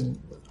Star-Lord is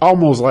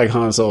almost like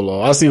Han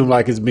Solo. I see him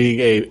like as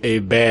being a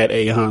bad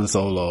Han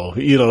Solo.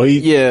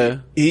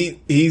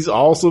 He's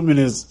awesome, and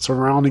his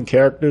surrounding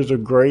characters are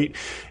great,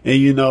 and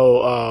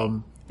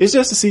it's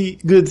just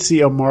good to see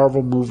a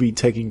Marvel movie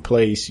taking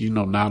place,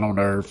 not on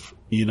Earth,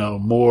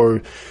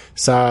 more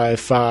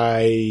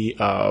sci-fi,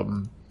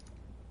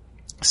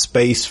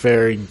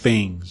 spacefaring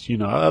things.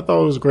 I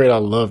thought it was great. I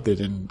loved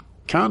it, and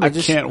kind of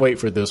can't wait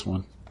for this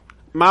one.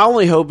 My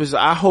only hope is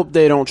I hope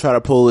they don't try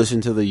to pull this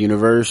into the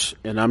universe,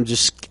 and I'm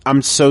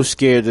so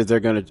scared that they're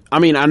gonna. I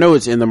mean, I know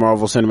it's in the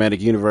Marvel Cinematic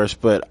Universe,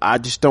 but I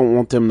just don't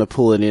want them to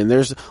pull it in.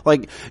 There's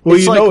like,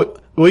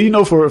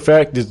 for a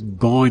fact it's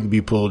going to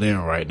be pulled in,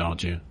 right?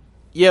 Don't you?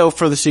 Yeah,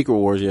 for the Secret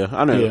Wars, yeah.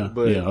 I know. Yeah,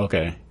 but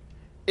okay.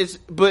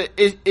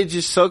 It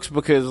just sucks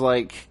because,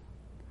 like,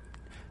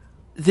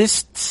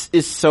 this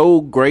is so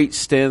great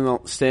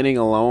standing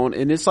alone,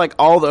 and it's like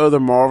all the other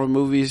Marvel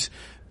movies,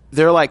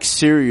 they're like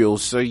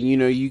serials. So, you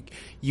know, you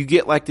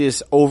get like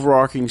this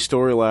overarching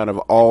storyline of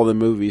all the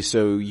movies.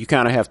 So you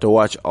kind of have to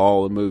watch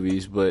all the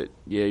movies. But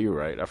yeah, you're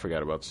right. I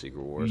forgot about the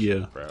Secret Wars.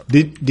 Yeah.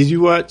 Did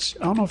you watch,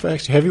 I don't know if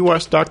actually, have you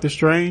watched Doctor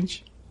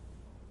Strange?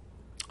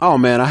 Oh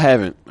man, I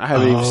haven't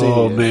even seen it.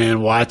 Oh yet.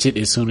 man, watch it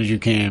as soon as you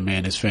can,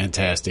 man. It's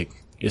fantastic.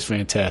 It's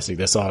fantastic.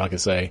 That's all I can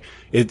say.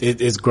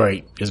 It's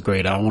great. It's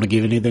great. I don't want to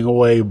give anything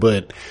away,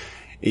 but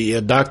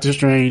yeah, Doctor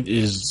Strange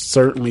is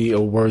certainly a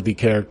worthy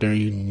character.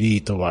 You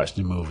need to watch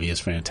the movie. It's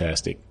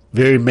fantastic.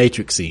 Very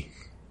Matrixy.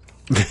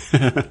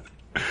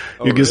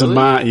 You get some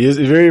mind.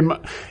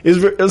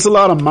 It's a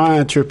lot of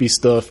mind trippy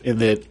stuff in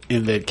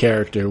that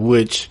character,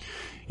 which,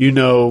 you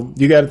know,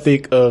 you got to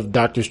think of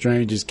Doctor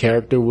Strange's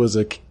character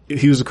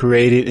he was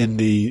created in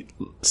the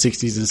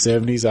 60s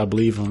and 70s, I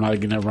believe, if I'm not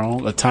getting that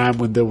wrong. A time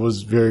when there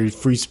was very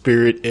free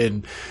spirit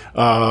and,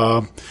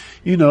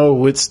 you know,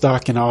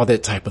 Woodstock and all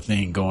that type of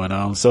thing going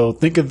on. So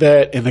think of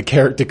that and the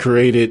character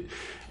created,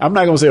 I'm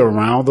not going to say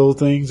around those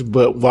things,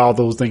 but while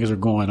those things are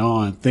going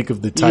on, think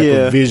of the type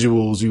of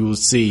visuals you will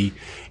see.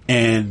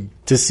 And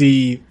to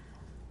see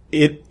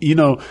it, you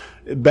know,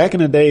 back in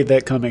the day,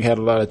 that comic had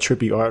a lot of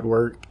trippy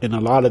artwork, and a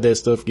lot of that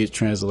stuff gets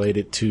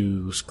translated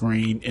to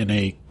screen in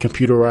a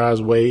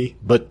computerized way,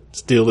 but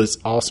still it's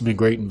awesome and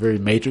great and very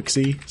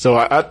Matrixy. So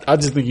I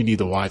just think you need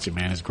to watch it,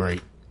 man. It's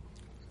great.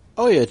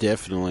 Oh yeah,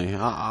 definitely.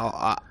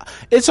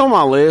 It's on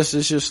my list.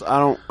 It's just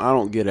I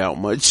don't get out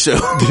much. So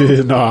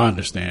No, I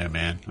understand,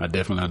 man. I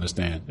definitely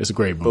understand. It's a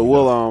great movie. But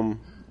we'll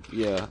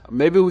yeah,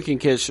 maybe we can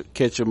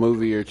catch a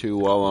movie or two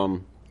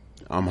while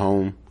I'm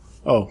home.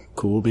 Oh,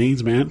 cool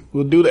beans, man.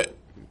 We'll do that.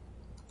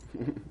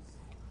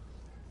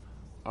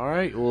 All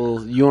right.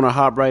 Well, you want to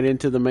hop right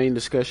into the main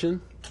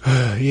discussion?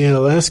 Yeah,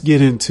 let's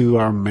get into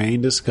our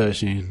main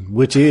discussion,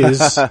 which is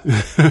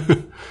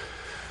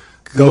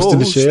Ghost in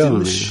the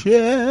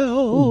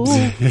Shell.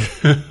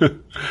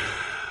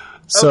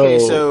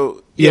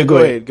 So yeah, go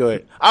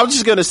ahead. I was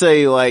just gonna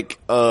say, like,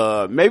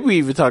 maybe we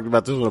even talked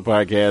about this on the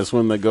podcast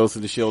when the Ghost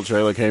in the Shell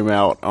trailer came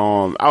out.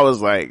 I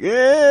was like,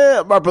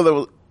 yeah, my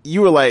brother,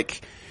 you were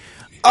like,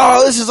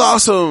 oh, this is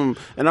awesome,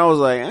 and I was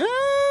like,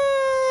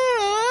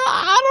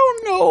 I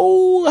don't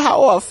know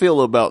how I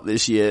feel about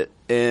this yet.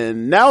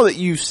 And now that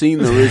you've seen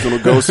the original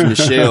Ghost in the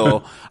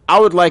Shell, I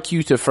would like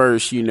you to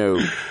first, you know,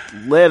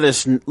 let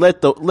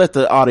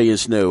the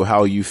audience know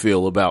how you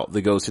feel about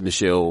the Ghost in the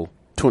Shell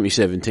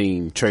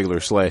 2017 trailer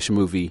 /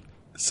 movie.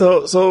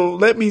 So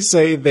let me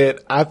say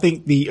that I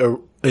think the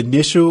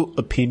initial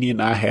opinion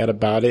I had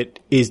about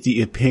it is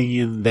the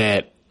opinion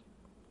that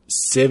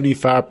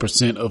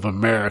 75% of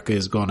America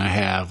is going to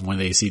have when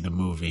they see the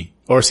movie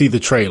or see the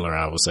trailer.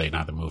 I would say,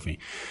 not the movie.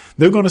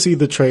 They're going to see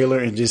the trailer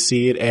and just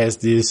see it as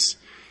this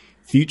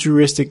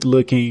futuristic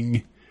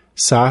looking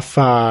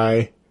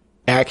sci-fi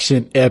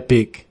action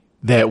epic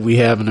that we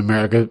have an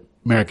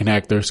American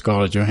actor,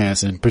 Scarlett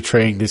Johansson,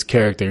 portraying this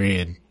character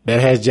in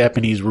that has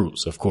Japanese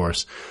roots, of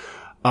course.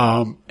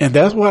 And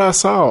that's what I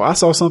saw. I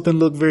saw something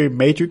look very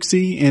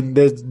Matrixy and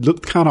that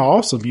looked kind of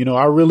awesome. You know,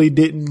 I really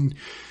didn't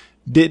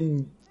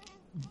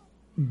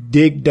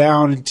dig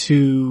down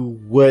into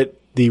what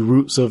the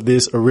roots of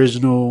this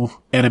original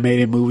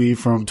animated movie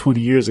from 20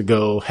 years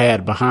ago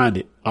had behind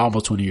it,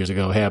 almost 20 years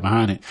ago had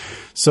behind it.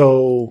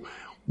 So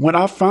when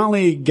I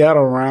finally got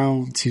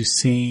around to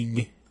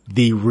seeing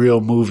the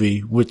real movie,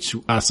 which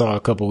I saw a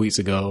couple weeks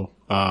ago,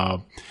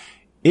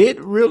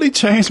 it really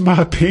changed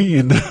my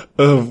opinion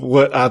of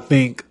what I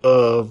think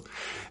of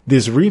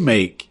this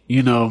remake.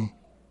 You know,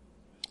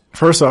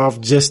 first off,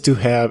 just to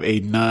have a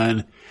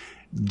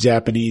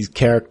non-Japanese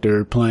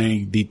character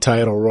playing the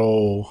title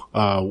role,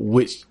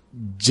 which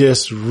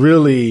just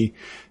really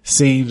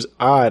seems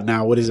odd.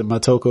 Now, what is it?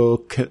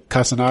 Motoko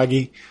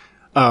Kasanagi?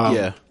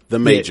 Yeah, the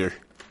major.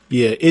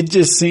 Yeah, it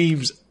just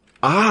seems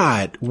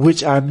odd,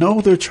 which I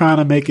know they're trying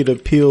to make it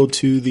appeal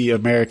to the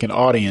American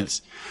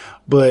audience,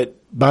 but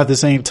by the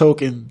same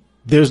token,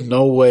 there's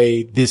no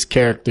way this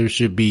character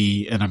should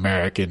be an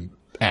American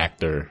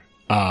actor.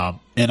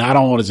 And I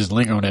don't want to just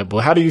linger on that,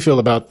 but how do you feel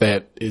about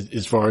that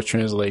as far as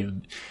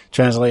translating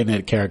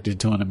that character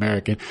to an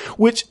American?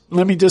 Which,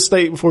 let me just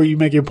state before you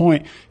make your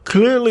point,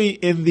 clearly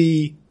in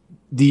the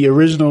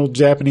original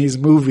Japanese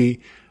movie,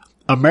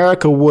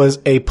 America was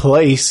a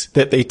place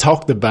that they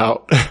talked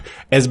about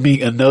as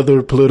being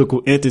another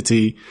political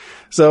entity.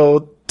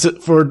 So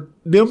for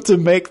them to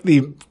make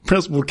the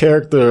principal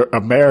character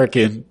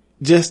American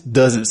just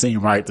doesn't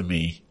seem right to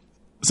me.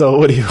 So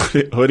what do you have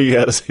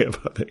to say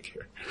about that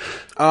character?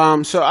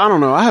 So I don't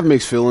know. I have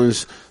mixed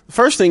feelings. The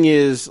first thing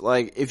is,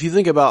 like, if you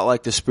think about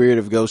like the spirit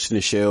of Ghost in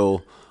the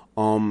Shell,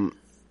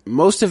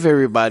 most of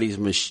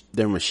everybody's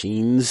they're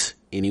machines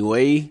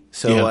anyway.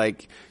 So Yeah.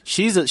 like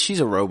she's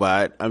a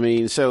robot. I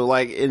mean, so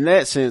like in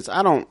that sense,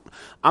 I'm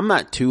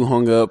not too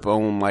hung up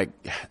on like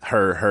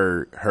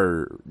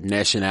her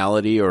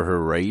nationality or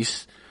her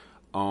race.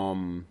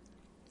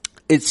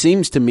 It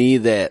seems to me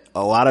that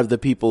a lot of the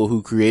people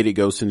who created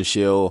Ghost in the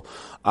Shell,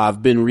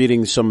 I've been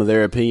reading some of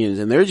their opinions,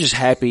 and they're just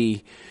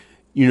happy,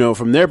 you know,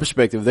 from their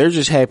perspective, they're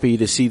just happy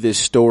to see this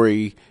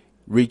story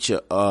reach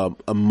a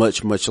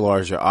much, much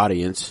larger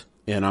audience.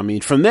 And I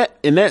mean,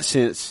 in that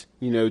sense,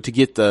 to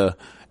get the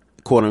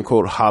quote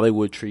unquote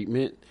Hollywood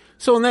treatment.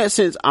 So in that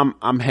sense,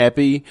 I'm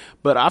happy,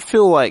 but I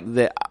feel like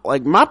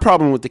my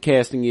problem with the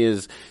casting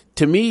is,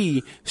 to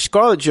me,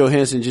 Scarlett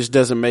Johansson just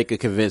doesn't make a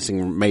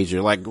convincing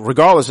Major. Like,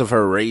 regardless of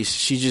her race,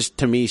 she just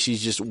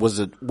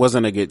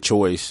wasn't a good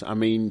choice. I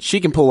mean, she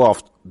can pull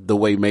off the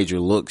way Major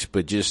looks,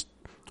 but just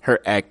her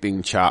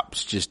acting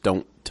chops just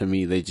don't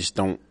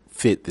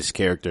fit this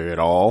character at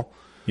all.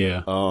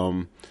 Yeah.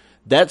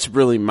 That's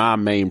really my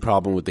main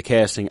problem with the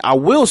casting. I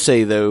will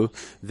say though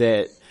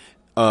that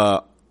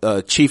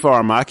Chief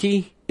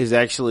Aramaki is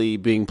actually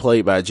being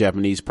played by a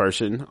Japanese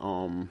person.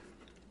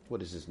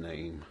 What is his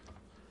name?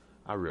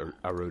 I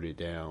wrote it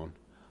down.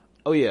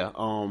 Oh yeah,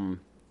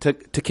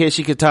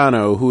 Takeshi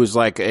Kitano, who is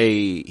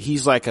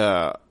he's like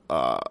a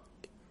I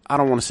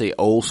don't want to say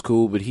old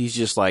school, but he's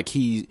just like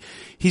he's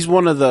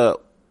one of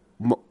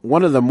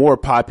the more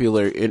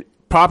popular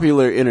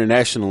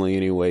internationally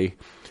anyway,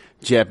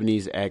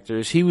 Japanese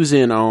actors. He was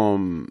in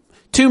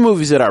two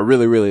movies that I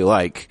really, really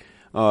like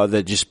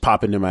that just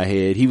pop into my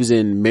head. He was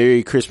in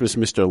Merry Christmas,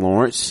 Mr.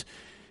 Lawrence.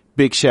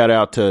 Big shout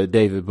out to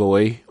David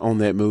Bowie on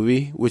that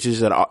movie, which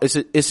is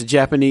it's a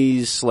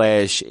Japanese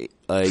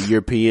 /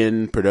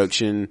 European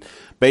production.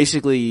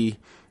 Basically,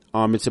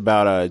 it's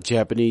about a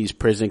Japanese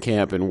prison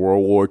camp in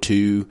World War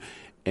II,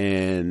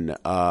 and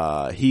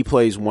he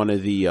plays one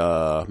of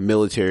the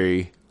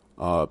military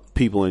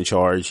people in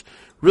charge.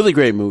 Really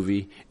great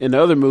movie. And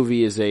the other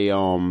movie is a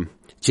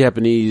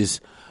Japanese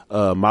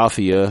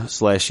mafia /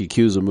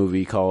 Yakuza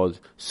movie called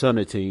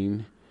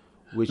Sonatine,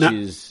 which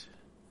is...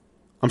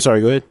 I'm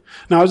sorry, go ahead.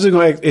 No, I was just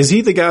going to ask, is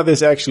he the guy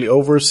that's actually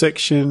over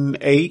Section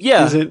 8?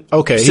 Yeah. Is it?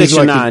 Okay. Section he's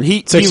like 9.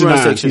 He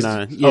runs Section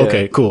 9. Yeah.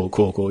 Okay,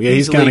 cool. Yeah,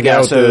 he's kind of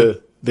got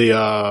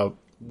the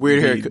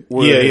weird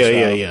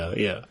hair.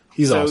 Yeah.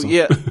 He's awesome.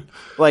 Yeah.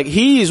 Like,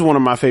 he's one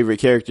of my favorite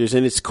characters,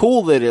 and it's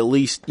cool that at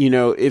least,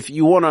 if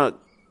you want to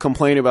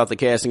complain about the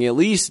casting, at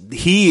least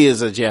he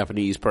is a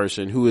Japanese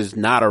person who is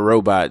not a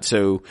robot,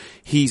 so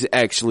he's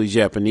actually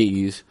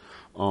Japanese.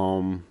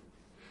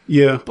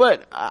 Yeah.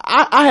 But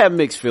I have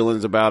mixed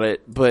feelings about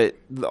it, but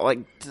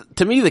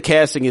to me the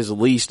casting is the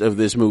least of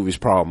this movie's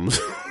problems.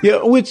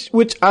 Yeah, which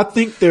I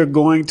think they're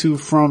going to,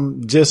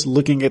 from just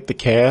looking at the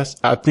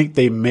cast, I think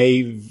they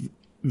may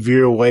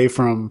veer away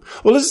from,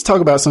 well, let's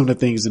talk about some of the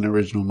things in the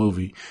original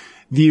movie.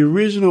 The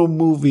original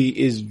movie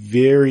is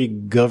very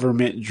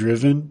government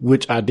driven,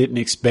 which I didn't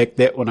expect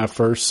that when I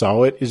first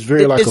saw it. It's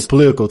very a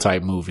political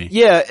type movie.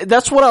 Yeah,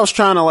 that's what I was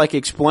trying to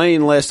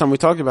explain last time we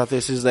talked about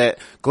this, is that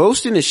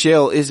Ghost in the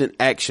Shell isn't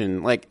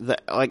action.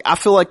 I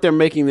feel like they're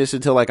making this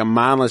into a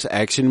mindless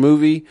action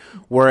movie,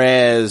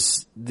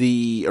 whereas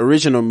the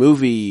original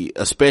movie,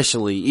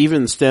 especially,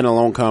 even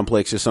Standalone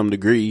Complex to some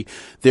degree,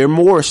 they're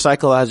more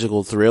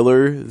psychological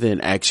thriller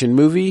than action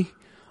movie.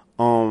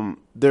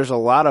 There's a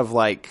lot of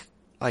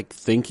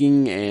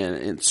thinking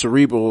and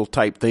cerebral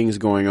type things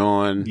going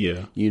on.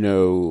 Yeah.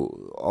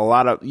 A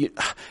lot of,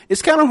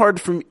 it's kind of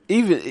hard for me,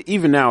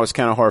 even now it's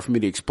kind of hard for me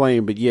to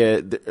explain, but yeah,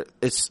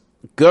 it's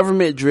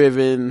government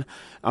driven.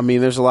 I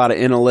mean, there's a lot of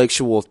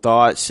intellectual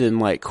thoughts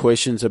and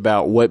questions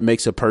about what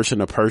makes a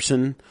person a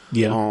person.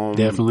 Yeah,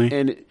 definitely.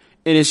 And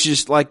it's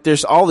just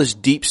there's all this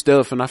deep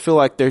stuff, and I feel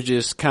like they're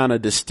just kind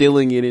of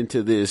distilling it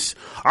into this,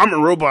 I'm a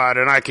robot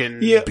and I can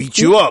beat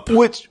you up.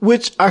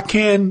 Which I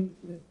can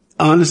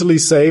honestly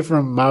say,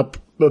 from my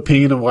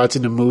opinion of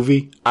watching the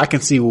movie, I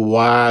can see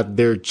why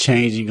they're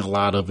changing a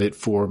lot of it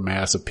for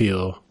mass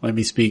appeal. Let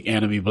me speak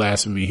enemy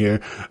blasphemy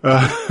here.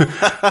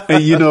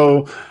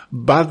 And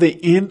by the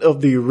end of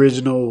the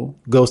original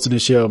Ghost in the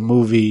Shell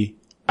movie,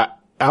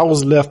 I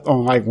was left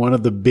on one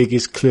of the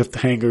biggest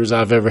cliffhangers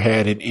I've ever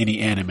had in any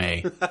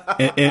anime.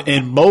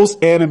 and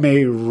most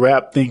anime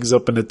wrap things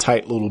up in a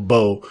tight little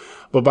bow.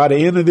 But by the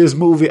end of this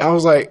movie, I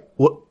was like,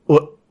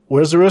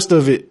 where's the rest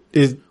of it?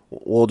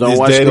 Well, don't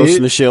watch Ghost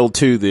in the Shell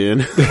 2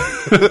 then.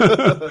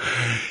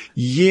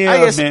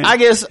 Yeah, man. I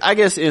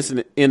guess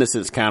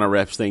Innocence kind of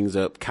wraps things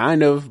up,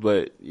 kind of,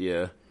 but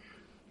yeah.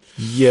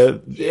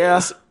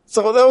 Yeah.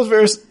 So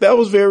that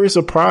was very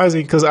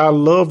surprising, because I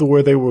loved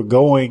where they were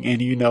going.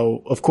 And,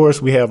 of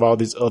course we have all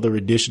this other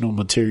additional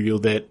material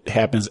that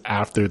happens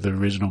after the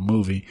original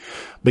movie.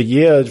 But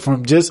yeah,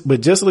 just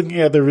looking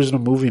at the original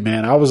movie,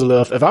 man, I was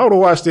left. If I would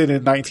have watched it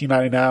in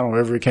 1999 or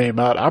whenever it came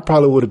out, I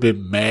probably would have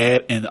been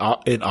mad and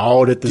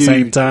awed at the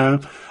same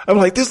time. I'm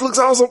like, this looks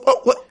awesome.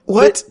 Oh,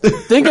 what?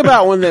 Think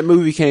about when that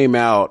movie came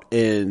out,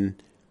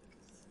 and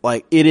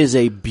it is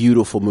a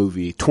beautiful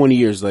movie. 20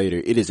 years later,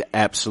 it is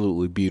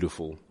absolutely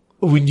beautiful.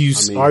 When you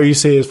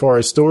say as far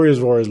as story, as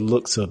far as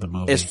looks of the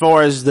movie, as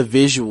far as the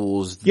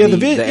visuals, the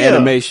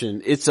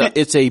animation,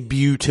 it's a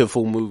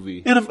beautiful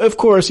movie. And of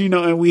course,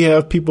 and we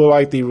have people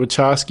like the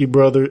Wachowski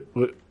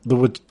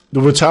the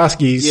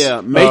Wachowskis.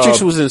 Yeah,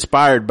 Matrix was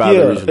inspired by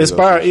the original.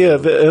 Inspired,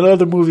 and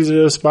other movies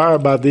are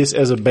inspired by this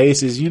as a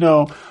basis.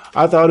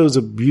 I thought it was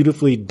a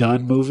beautifully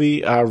done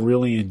movie. I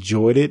really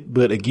enjoyed it,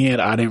 but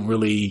again, I didn't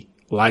really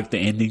like the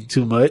ending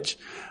too much.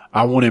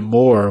 I wanted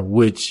more,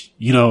 which,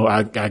 you know,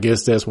 I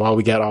guess that's why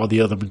we got all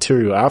the other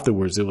material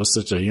afterwards. It was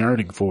such a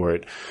yearning for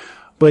it.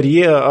 But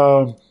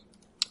yeah,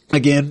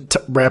 again,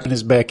 wrapping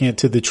this back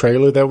into the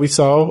trailer that we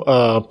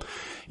saw,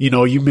 you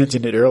know, you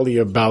mentioned it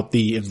earlier about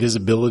the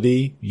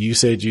invisibility. You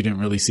said you didn't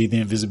really see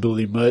the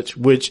invisibility much,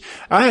 which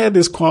I had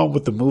this qualm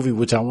with the movie,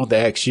 which I want to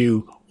ask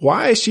you.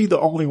 Why is she the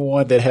only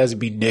one that has to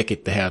be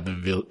naked to have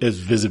the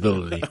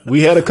visibility?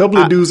 We had a couple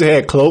of dudes that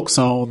had cloaks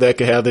on that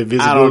could have the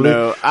visibility. I don't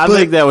know. I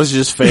think that was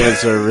just fan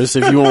service.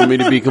 If you want me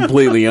to be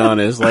completely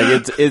honest, like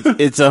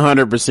it's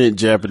 100%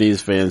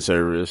 Japanese fan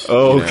service.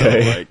 Oh, okay.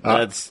 You know? Like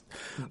that's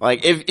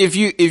like if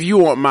you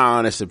want my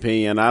honest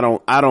opinion, I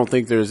don't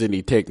think there's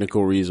any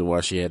technical reason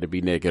why she had to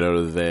be naked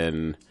other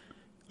than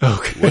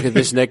look at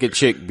this naked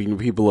chick beating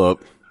people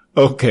up.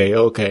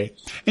 Okay.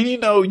 And you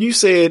know, you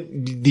said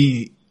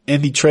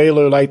in the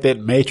trailer, like that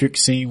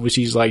Matrix scene where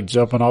she's like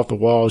jumping off the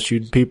wall,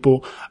 shooting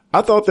people.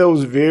 I thought that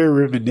was very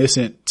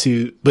reminiscent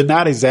to, but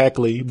not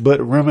exactly, but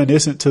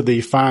reminiscent to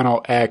the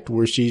final act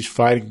where she's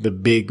fighting the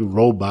big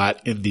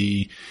robot in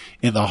the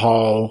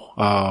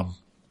hall.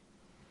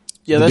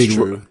 Yeah, that's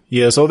true.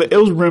 Yeah, so it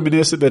was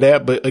reminiscent of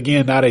that, but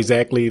again, not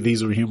exactly.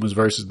 These were humans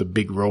versus the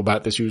big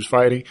robot that she was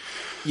fighting.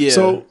 Yeah.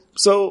 So,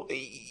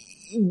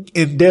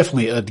 and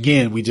definitely,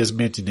 again, we just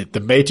mentioned it.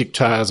 The Matrix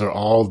ties are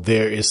all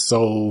there. It's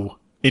so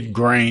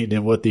ingrained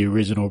in what the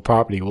original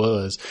property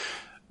was.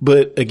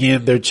 But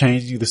again, they're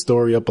changing the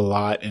story up a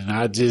lot. And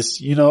I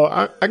just, you know,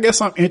 I guess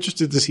I'm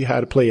interested to see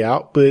how to play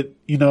out. But,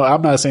 you know,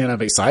 I'm not saying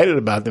I'm excited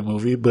about the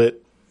movie,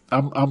 but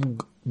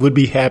would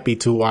be happy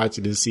to watch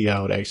it and see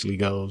how it actually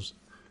goes.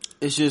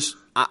 It's just,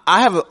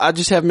 I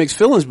just have mixed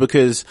feelings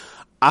because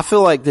I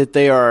feel like that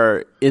they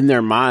are, in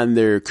their mind,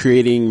 they're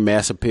creating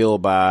mass appeal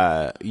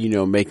by, you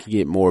know, making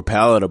it more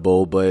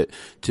palatable. But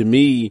to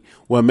me,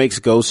 what makes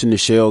Ghost in the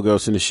Shell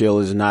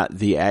is not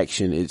the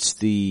action. It's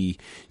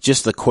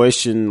just the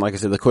question, like I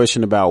said, the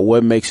question about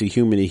what makes a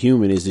human a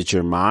human. Is it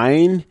your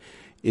mind?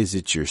 Is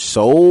it your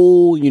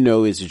soul? You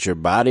know, is it your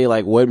body?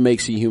 Like, what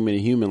makes a human a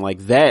human? Like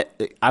that,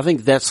 I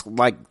think that's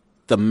like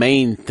the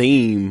main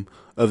theme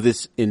of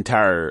this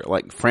entire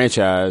like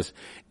franchise.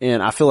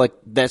 And I feel like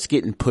that's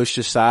getting pushed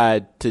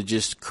aside to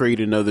just create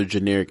another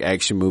generic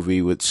action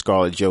movie with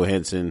Scarlett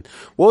Johansson.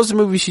 What was the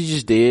movie she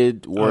just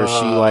did where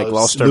she like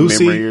lost her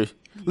memory?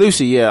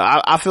 Lucy,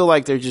 yeah. I feel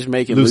like they're just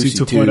making Lucy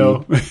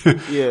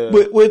 2.0. Yeah.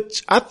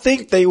 Which I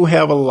think they will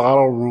have a lot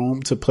of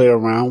room to play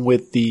around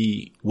with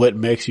the what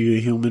makes you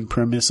a human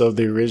premise of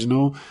the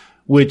original,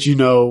 which, you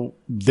know,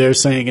 they're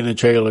saying in the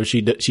trailer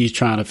she's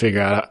trying to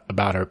figure out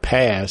about her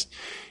past.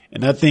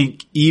 And I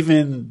think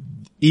even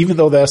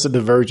though that's a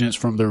divergence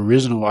from the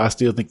original, I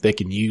still think they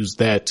can use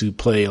that to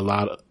play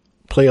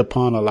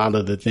upon a lot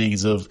of the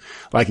things of,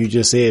 like you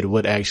just said,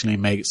 what actually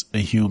makes a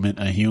human,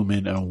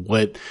 and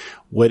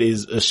what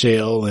is a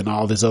shell and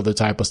all this other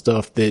type of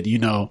stuff that, you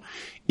know,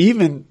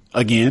 even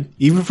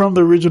from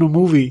the original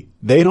movie,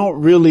 they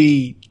don't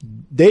really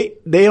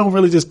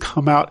just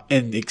come out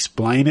and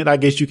explain it. I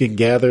guess you can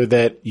gather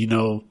that, you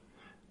know,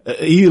 at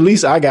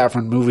least I got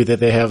from the movie that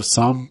they have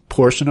some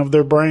portion of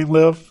their brain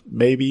left,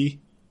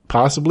 maybe,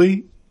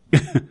 possibly.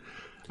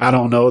 I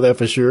don't know that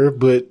for sure,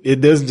 but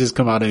it doesn't just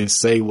come out and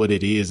say what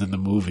it is in the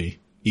movie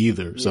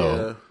either.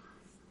 So,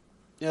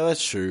 yeah,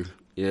 that's true.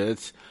 Yeah,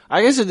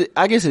 I guess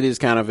it is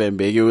kind of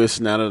ambiguous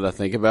now that I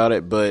think about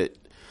it, but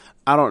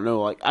I don't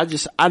know. Like,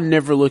 I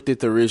never looked at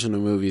the original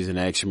movie as an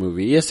action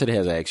movie. Yes, it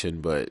has action,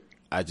 but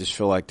I just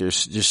feel like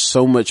there's just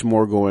so much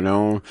more going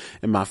on.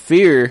 And my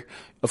fear,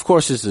 of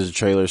course, this is a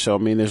trailer, so I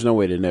mean, there's no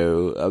way to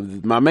know.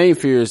 My main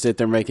fear is that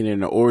they're making it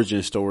an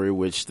origin story,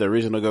 which the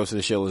original Ghost in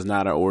the Shell is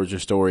not an origin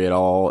story at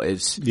all.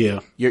 It's,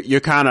 you're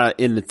kind of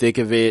in the thick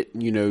of it.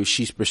 You know,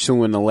 she's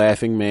pursuing the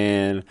Laughing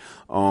Man.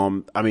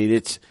 I mean,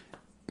 it's,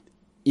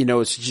 you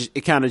know,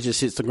 it kind of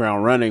just hits the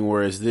ground running.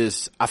 Whereas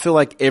this, I feel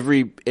like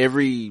every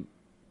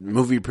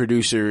movie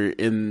producer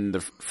in the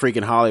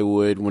freaking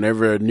Hollywood,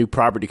 whenever a new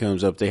property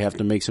comes up, they have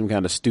to make some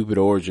kind of stupid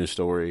origin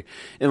story.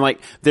 And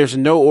like, there's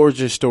no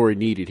origin story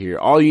needed here.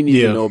 All you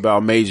need to know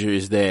about Major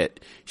is that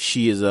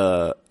she's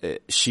a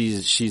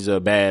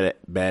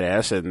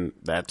badass, and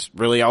that's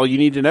really all you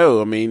need to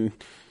know. I mean,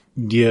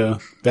 yeah,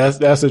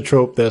 that's a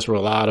trope that's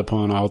relied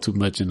upon all too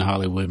much in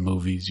Hollywood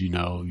movies. You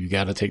know, you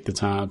got to take the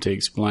time to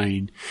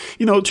explain,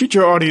 you know, treat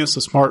your audience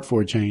smart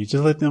for a change.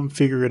 Just let them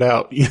figure it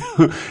out. You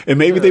know? And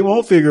maybe they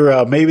won't figure it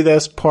out. Maybe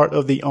that's part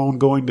of the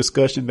ongoing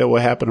discussion that will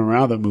happen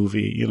around the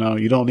movie. You know,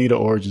 you don't need an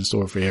origin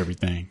story for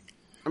everything.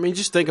 I mean,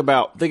 just think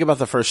about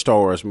the first Star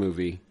Wars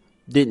movie.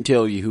 Didn't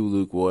tell you who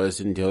Luke was,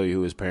 didn't tell you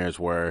who his parents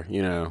were,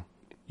 you know.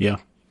 Yeah,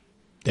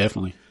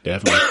 definitely.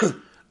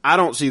 I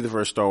don't see the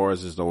first Star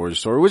Wars as the origin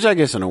story, which I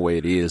guess in a way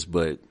it is,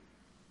 but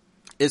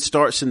it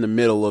starts in the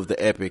middle of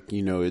the epic.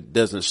 You know, it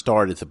doesn't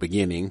start at the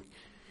beginning.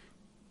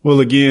 Well,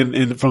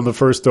 again, from the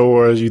first Star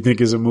Wars, you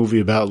think it's a movie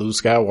about Luke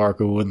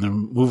Skywalker when the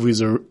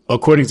movies are,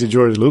 according to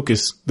George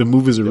Lucas, the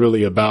movies are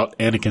really about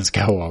Anakin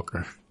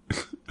Skywalker.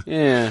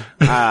 Yeah,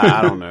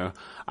 I don't know.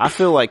 I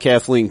feel like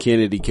Kathleen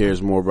Kennedy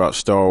cares more about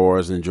Star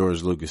Wars than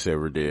George Lucas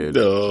ever did.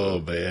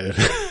 Oh,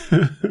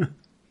 man.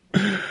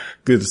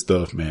 Good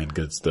stuff, man.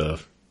 Good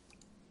stuff.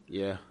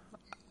 Yeah.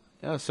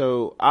 Yeah,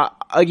 so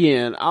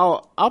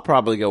I'll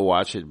probably go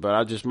watch it,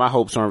 but my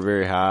hopes aren't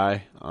very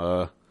high.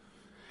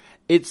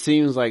 It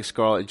seems like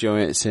Scarlett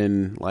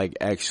Johansson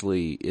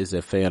actually is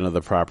a fan of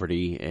the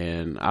property,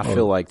 and I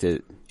feel like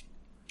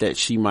that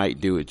she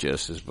might do it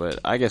justice, but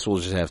I guess we'll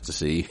just have to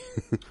see.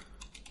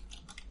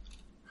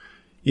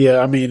 Yeah,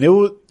 I mean,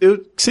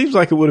 it seems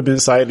like it would have been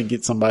exciting to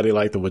get somebody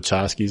like the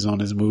Wachowskis on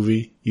this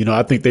movie. You know,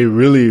 I think they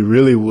really,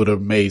 really would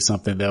have made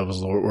something that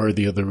was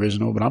worthy of the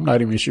original, but I'm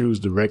not even sure who's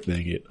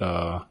directing it,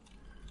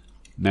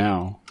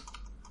 now.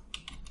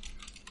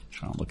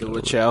 Trying to look The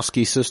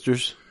Wachowski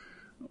sisters.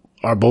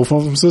 Are both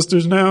of them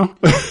sisters now?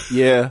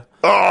 Yeah.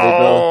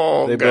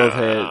 Oh, they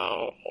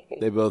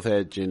both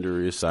had gender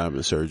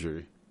reassignment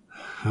surgery.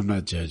 I'm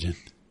not judging.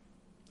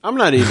 I'm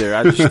not either.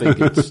 I just think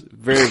it's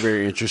very,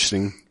 very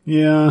interesting.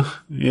 Yeah.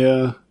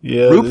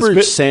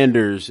 Rupert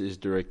Sanders is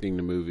directing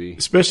the movie.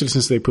 Especially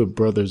since they put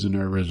brothers in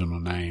their original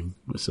name.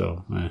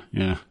 So,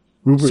 yeah.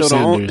 Rupert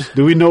Sanders.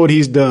 Do we know what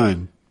he's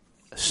done?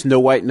 Snow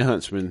White and the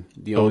Huntsman.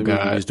 The only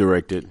movie he's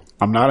directed.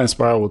 I'm not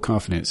inspired with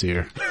confidence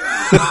here.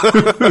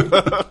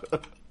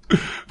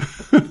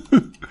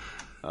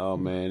 Oh,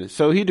 man.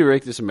 So he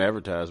directed some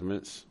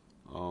advertisements.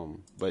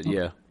 But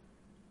yeah.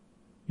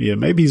 Yeah,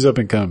 maybe he's up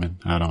and coming.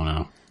 I don't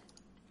know.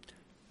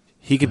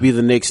 He could be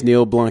the next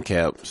Neil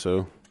Blomkamp,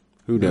 so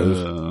who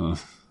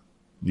knows?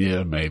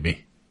 Yeah,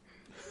 maybe.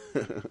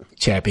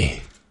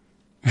 Chappie.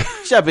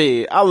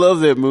 Chappie, I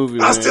love that movie,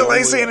 man. I still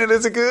ain't seen it.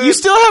 Is it good? You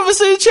still haven't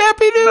seen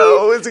Chappie, dude?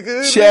 No, is it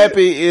good?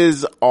 Chappie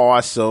is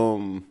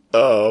awesome.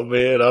 Oh,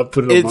 man, I'll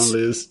put it on my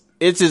list.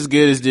 It's as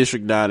good as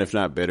District 9, if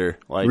not better.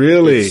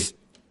 Really?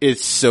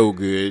 It's so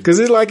good. Because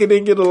it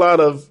didn't get a lot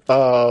of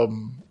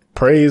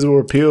praise or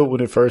appeal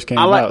when it first came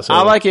out. So.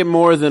 I like it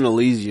more than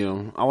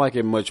Elysium. I like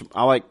it much.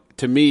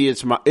 To me,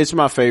 it's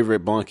my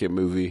favorite Blomkamp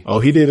movie. Oh,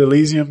 he did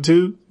Elysium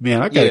too?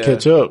 Man, I gotta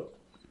catch up.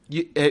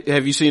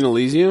 Have you seen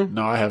Elysium?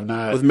 No, I have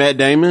not. With Matt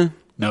Damon?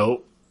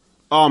 No.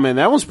 Oh man,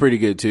 that one's pretty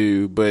good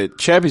too. But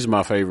Chappie's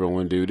my favorite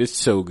one, dude. It's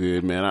so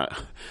good, man.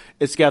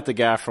 It's got the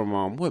guy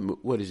from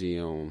what is he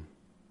on?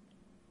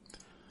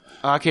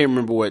 I can't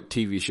remember what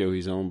TV show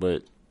he's on,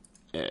 but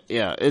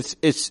yeah,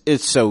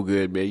 it's so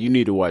good, man. You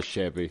need to watch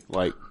Chappie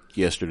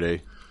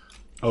yesterday.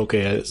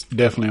 Okay, it's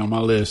definitely on my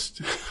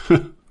list.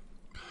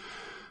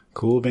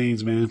 Cool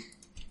beans, man.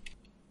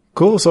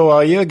 Cool. So,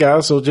 yeah,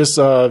 guys. So just,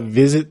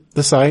 visit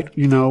the site.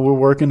 You know, we're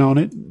working on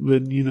it,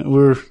 but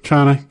we're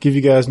trying to give you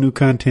guys new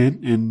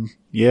content, and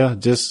yeah,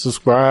 just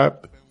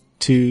subscribe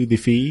to the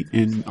feed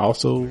and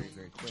also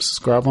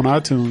subscribe on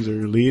iTunes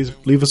or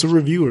leave us a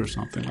review or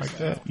something like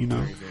that.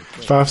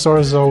 5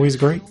 stars is always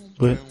great,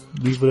 but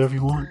leave whatever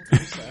you want.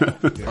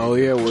 Oh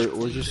yeah.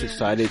 We're just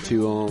excited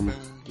to,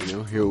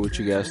 hear what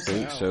you guys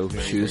think. So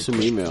shoot us some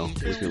email.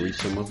 We can read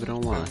some of it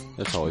online.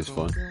 That's always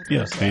fun.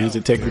 Yeah,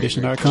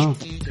 fans@techredition.com.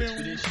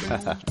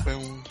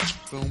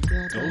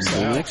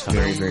 Until next time.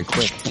 Very, very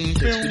quick.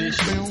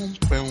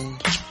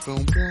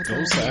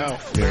 Go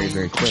south. Very,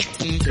 very quick.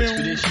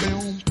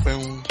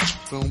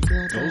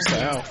 Go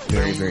south.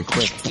 Very, very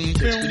quick.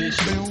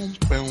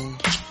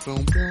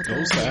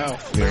 Go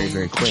south. Very,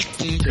 very quick.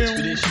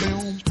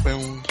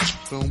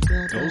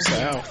 Go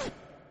south.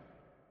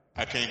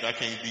 I can't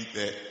beat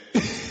that.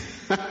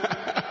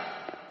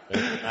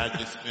 I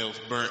just smells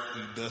burnt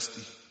and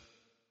dusty.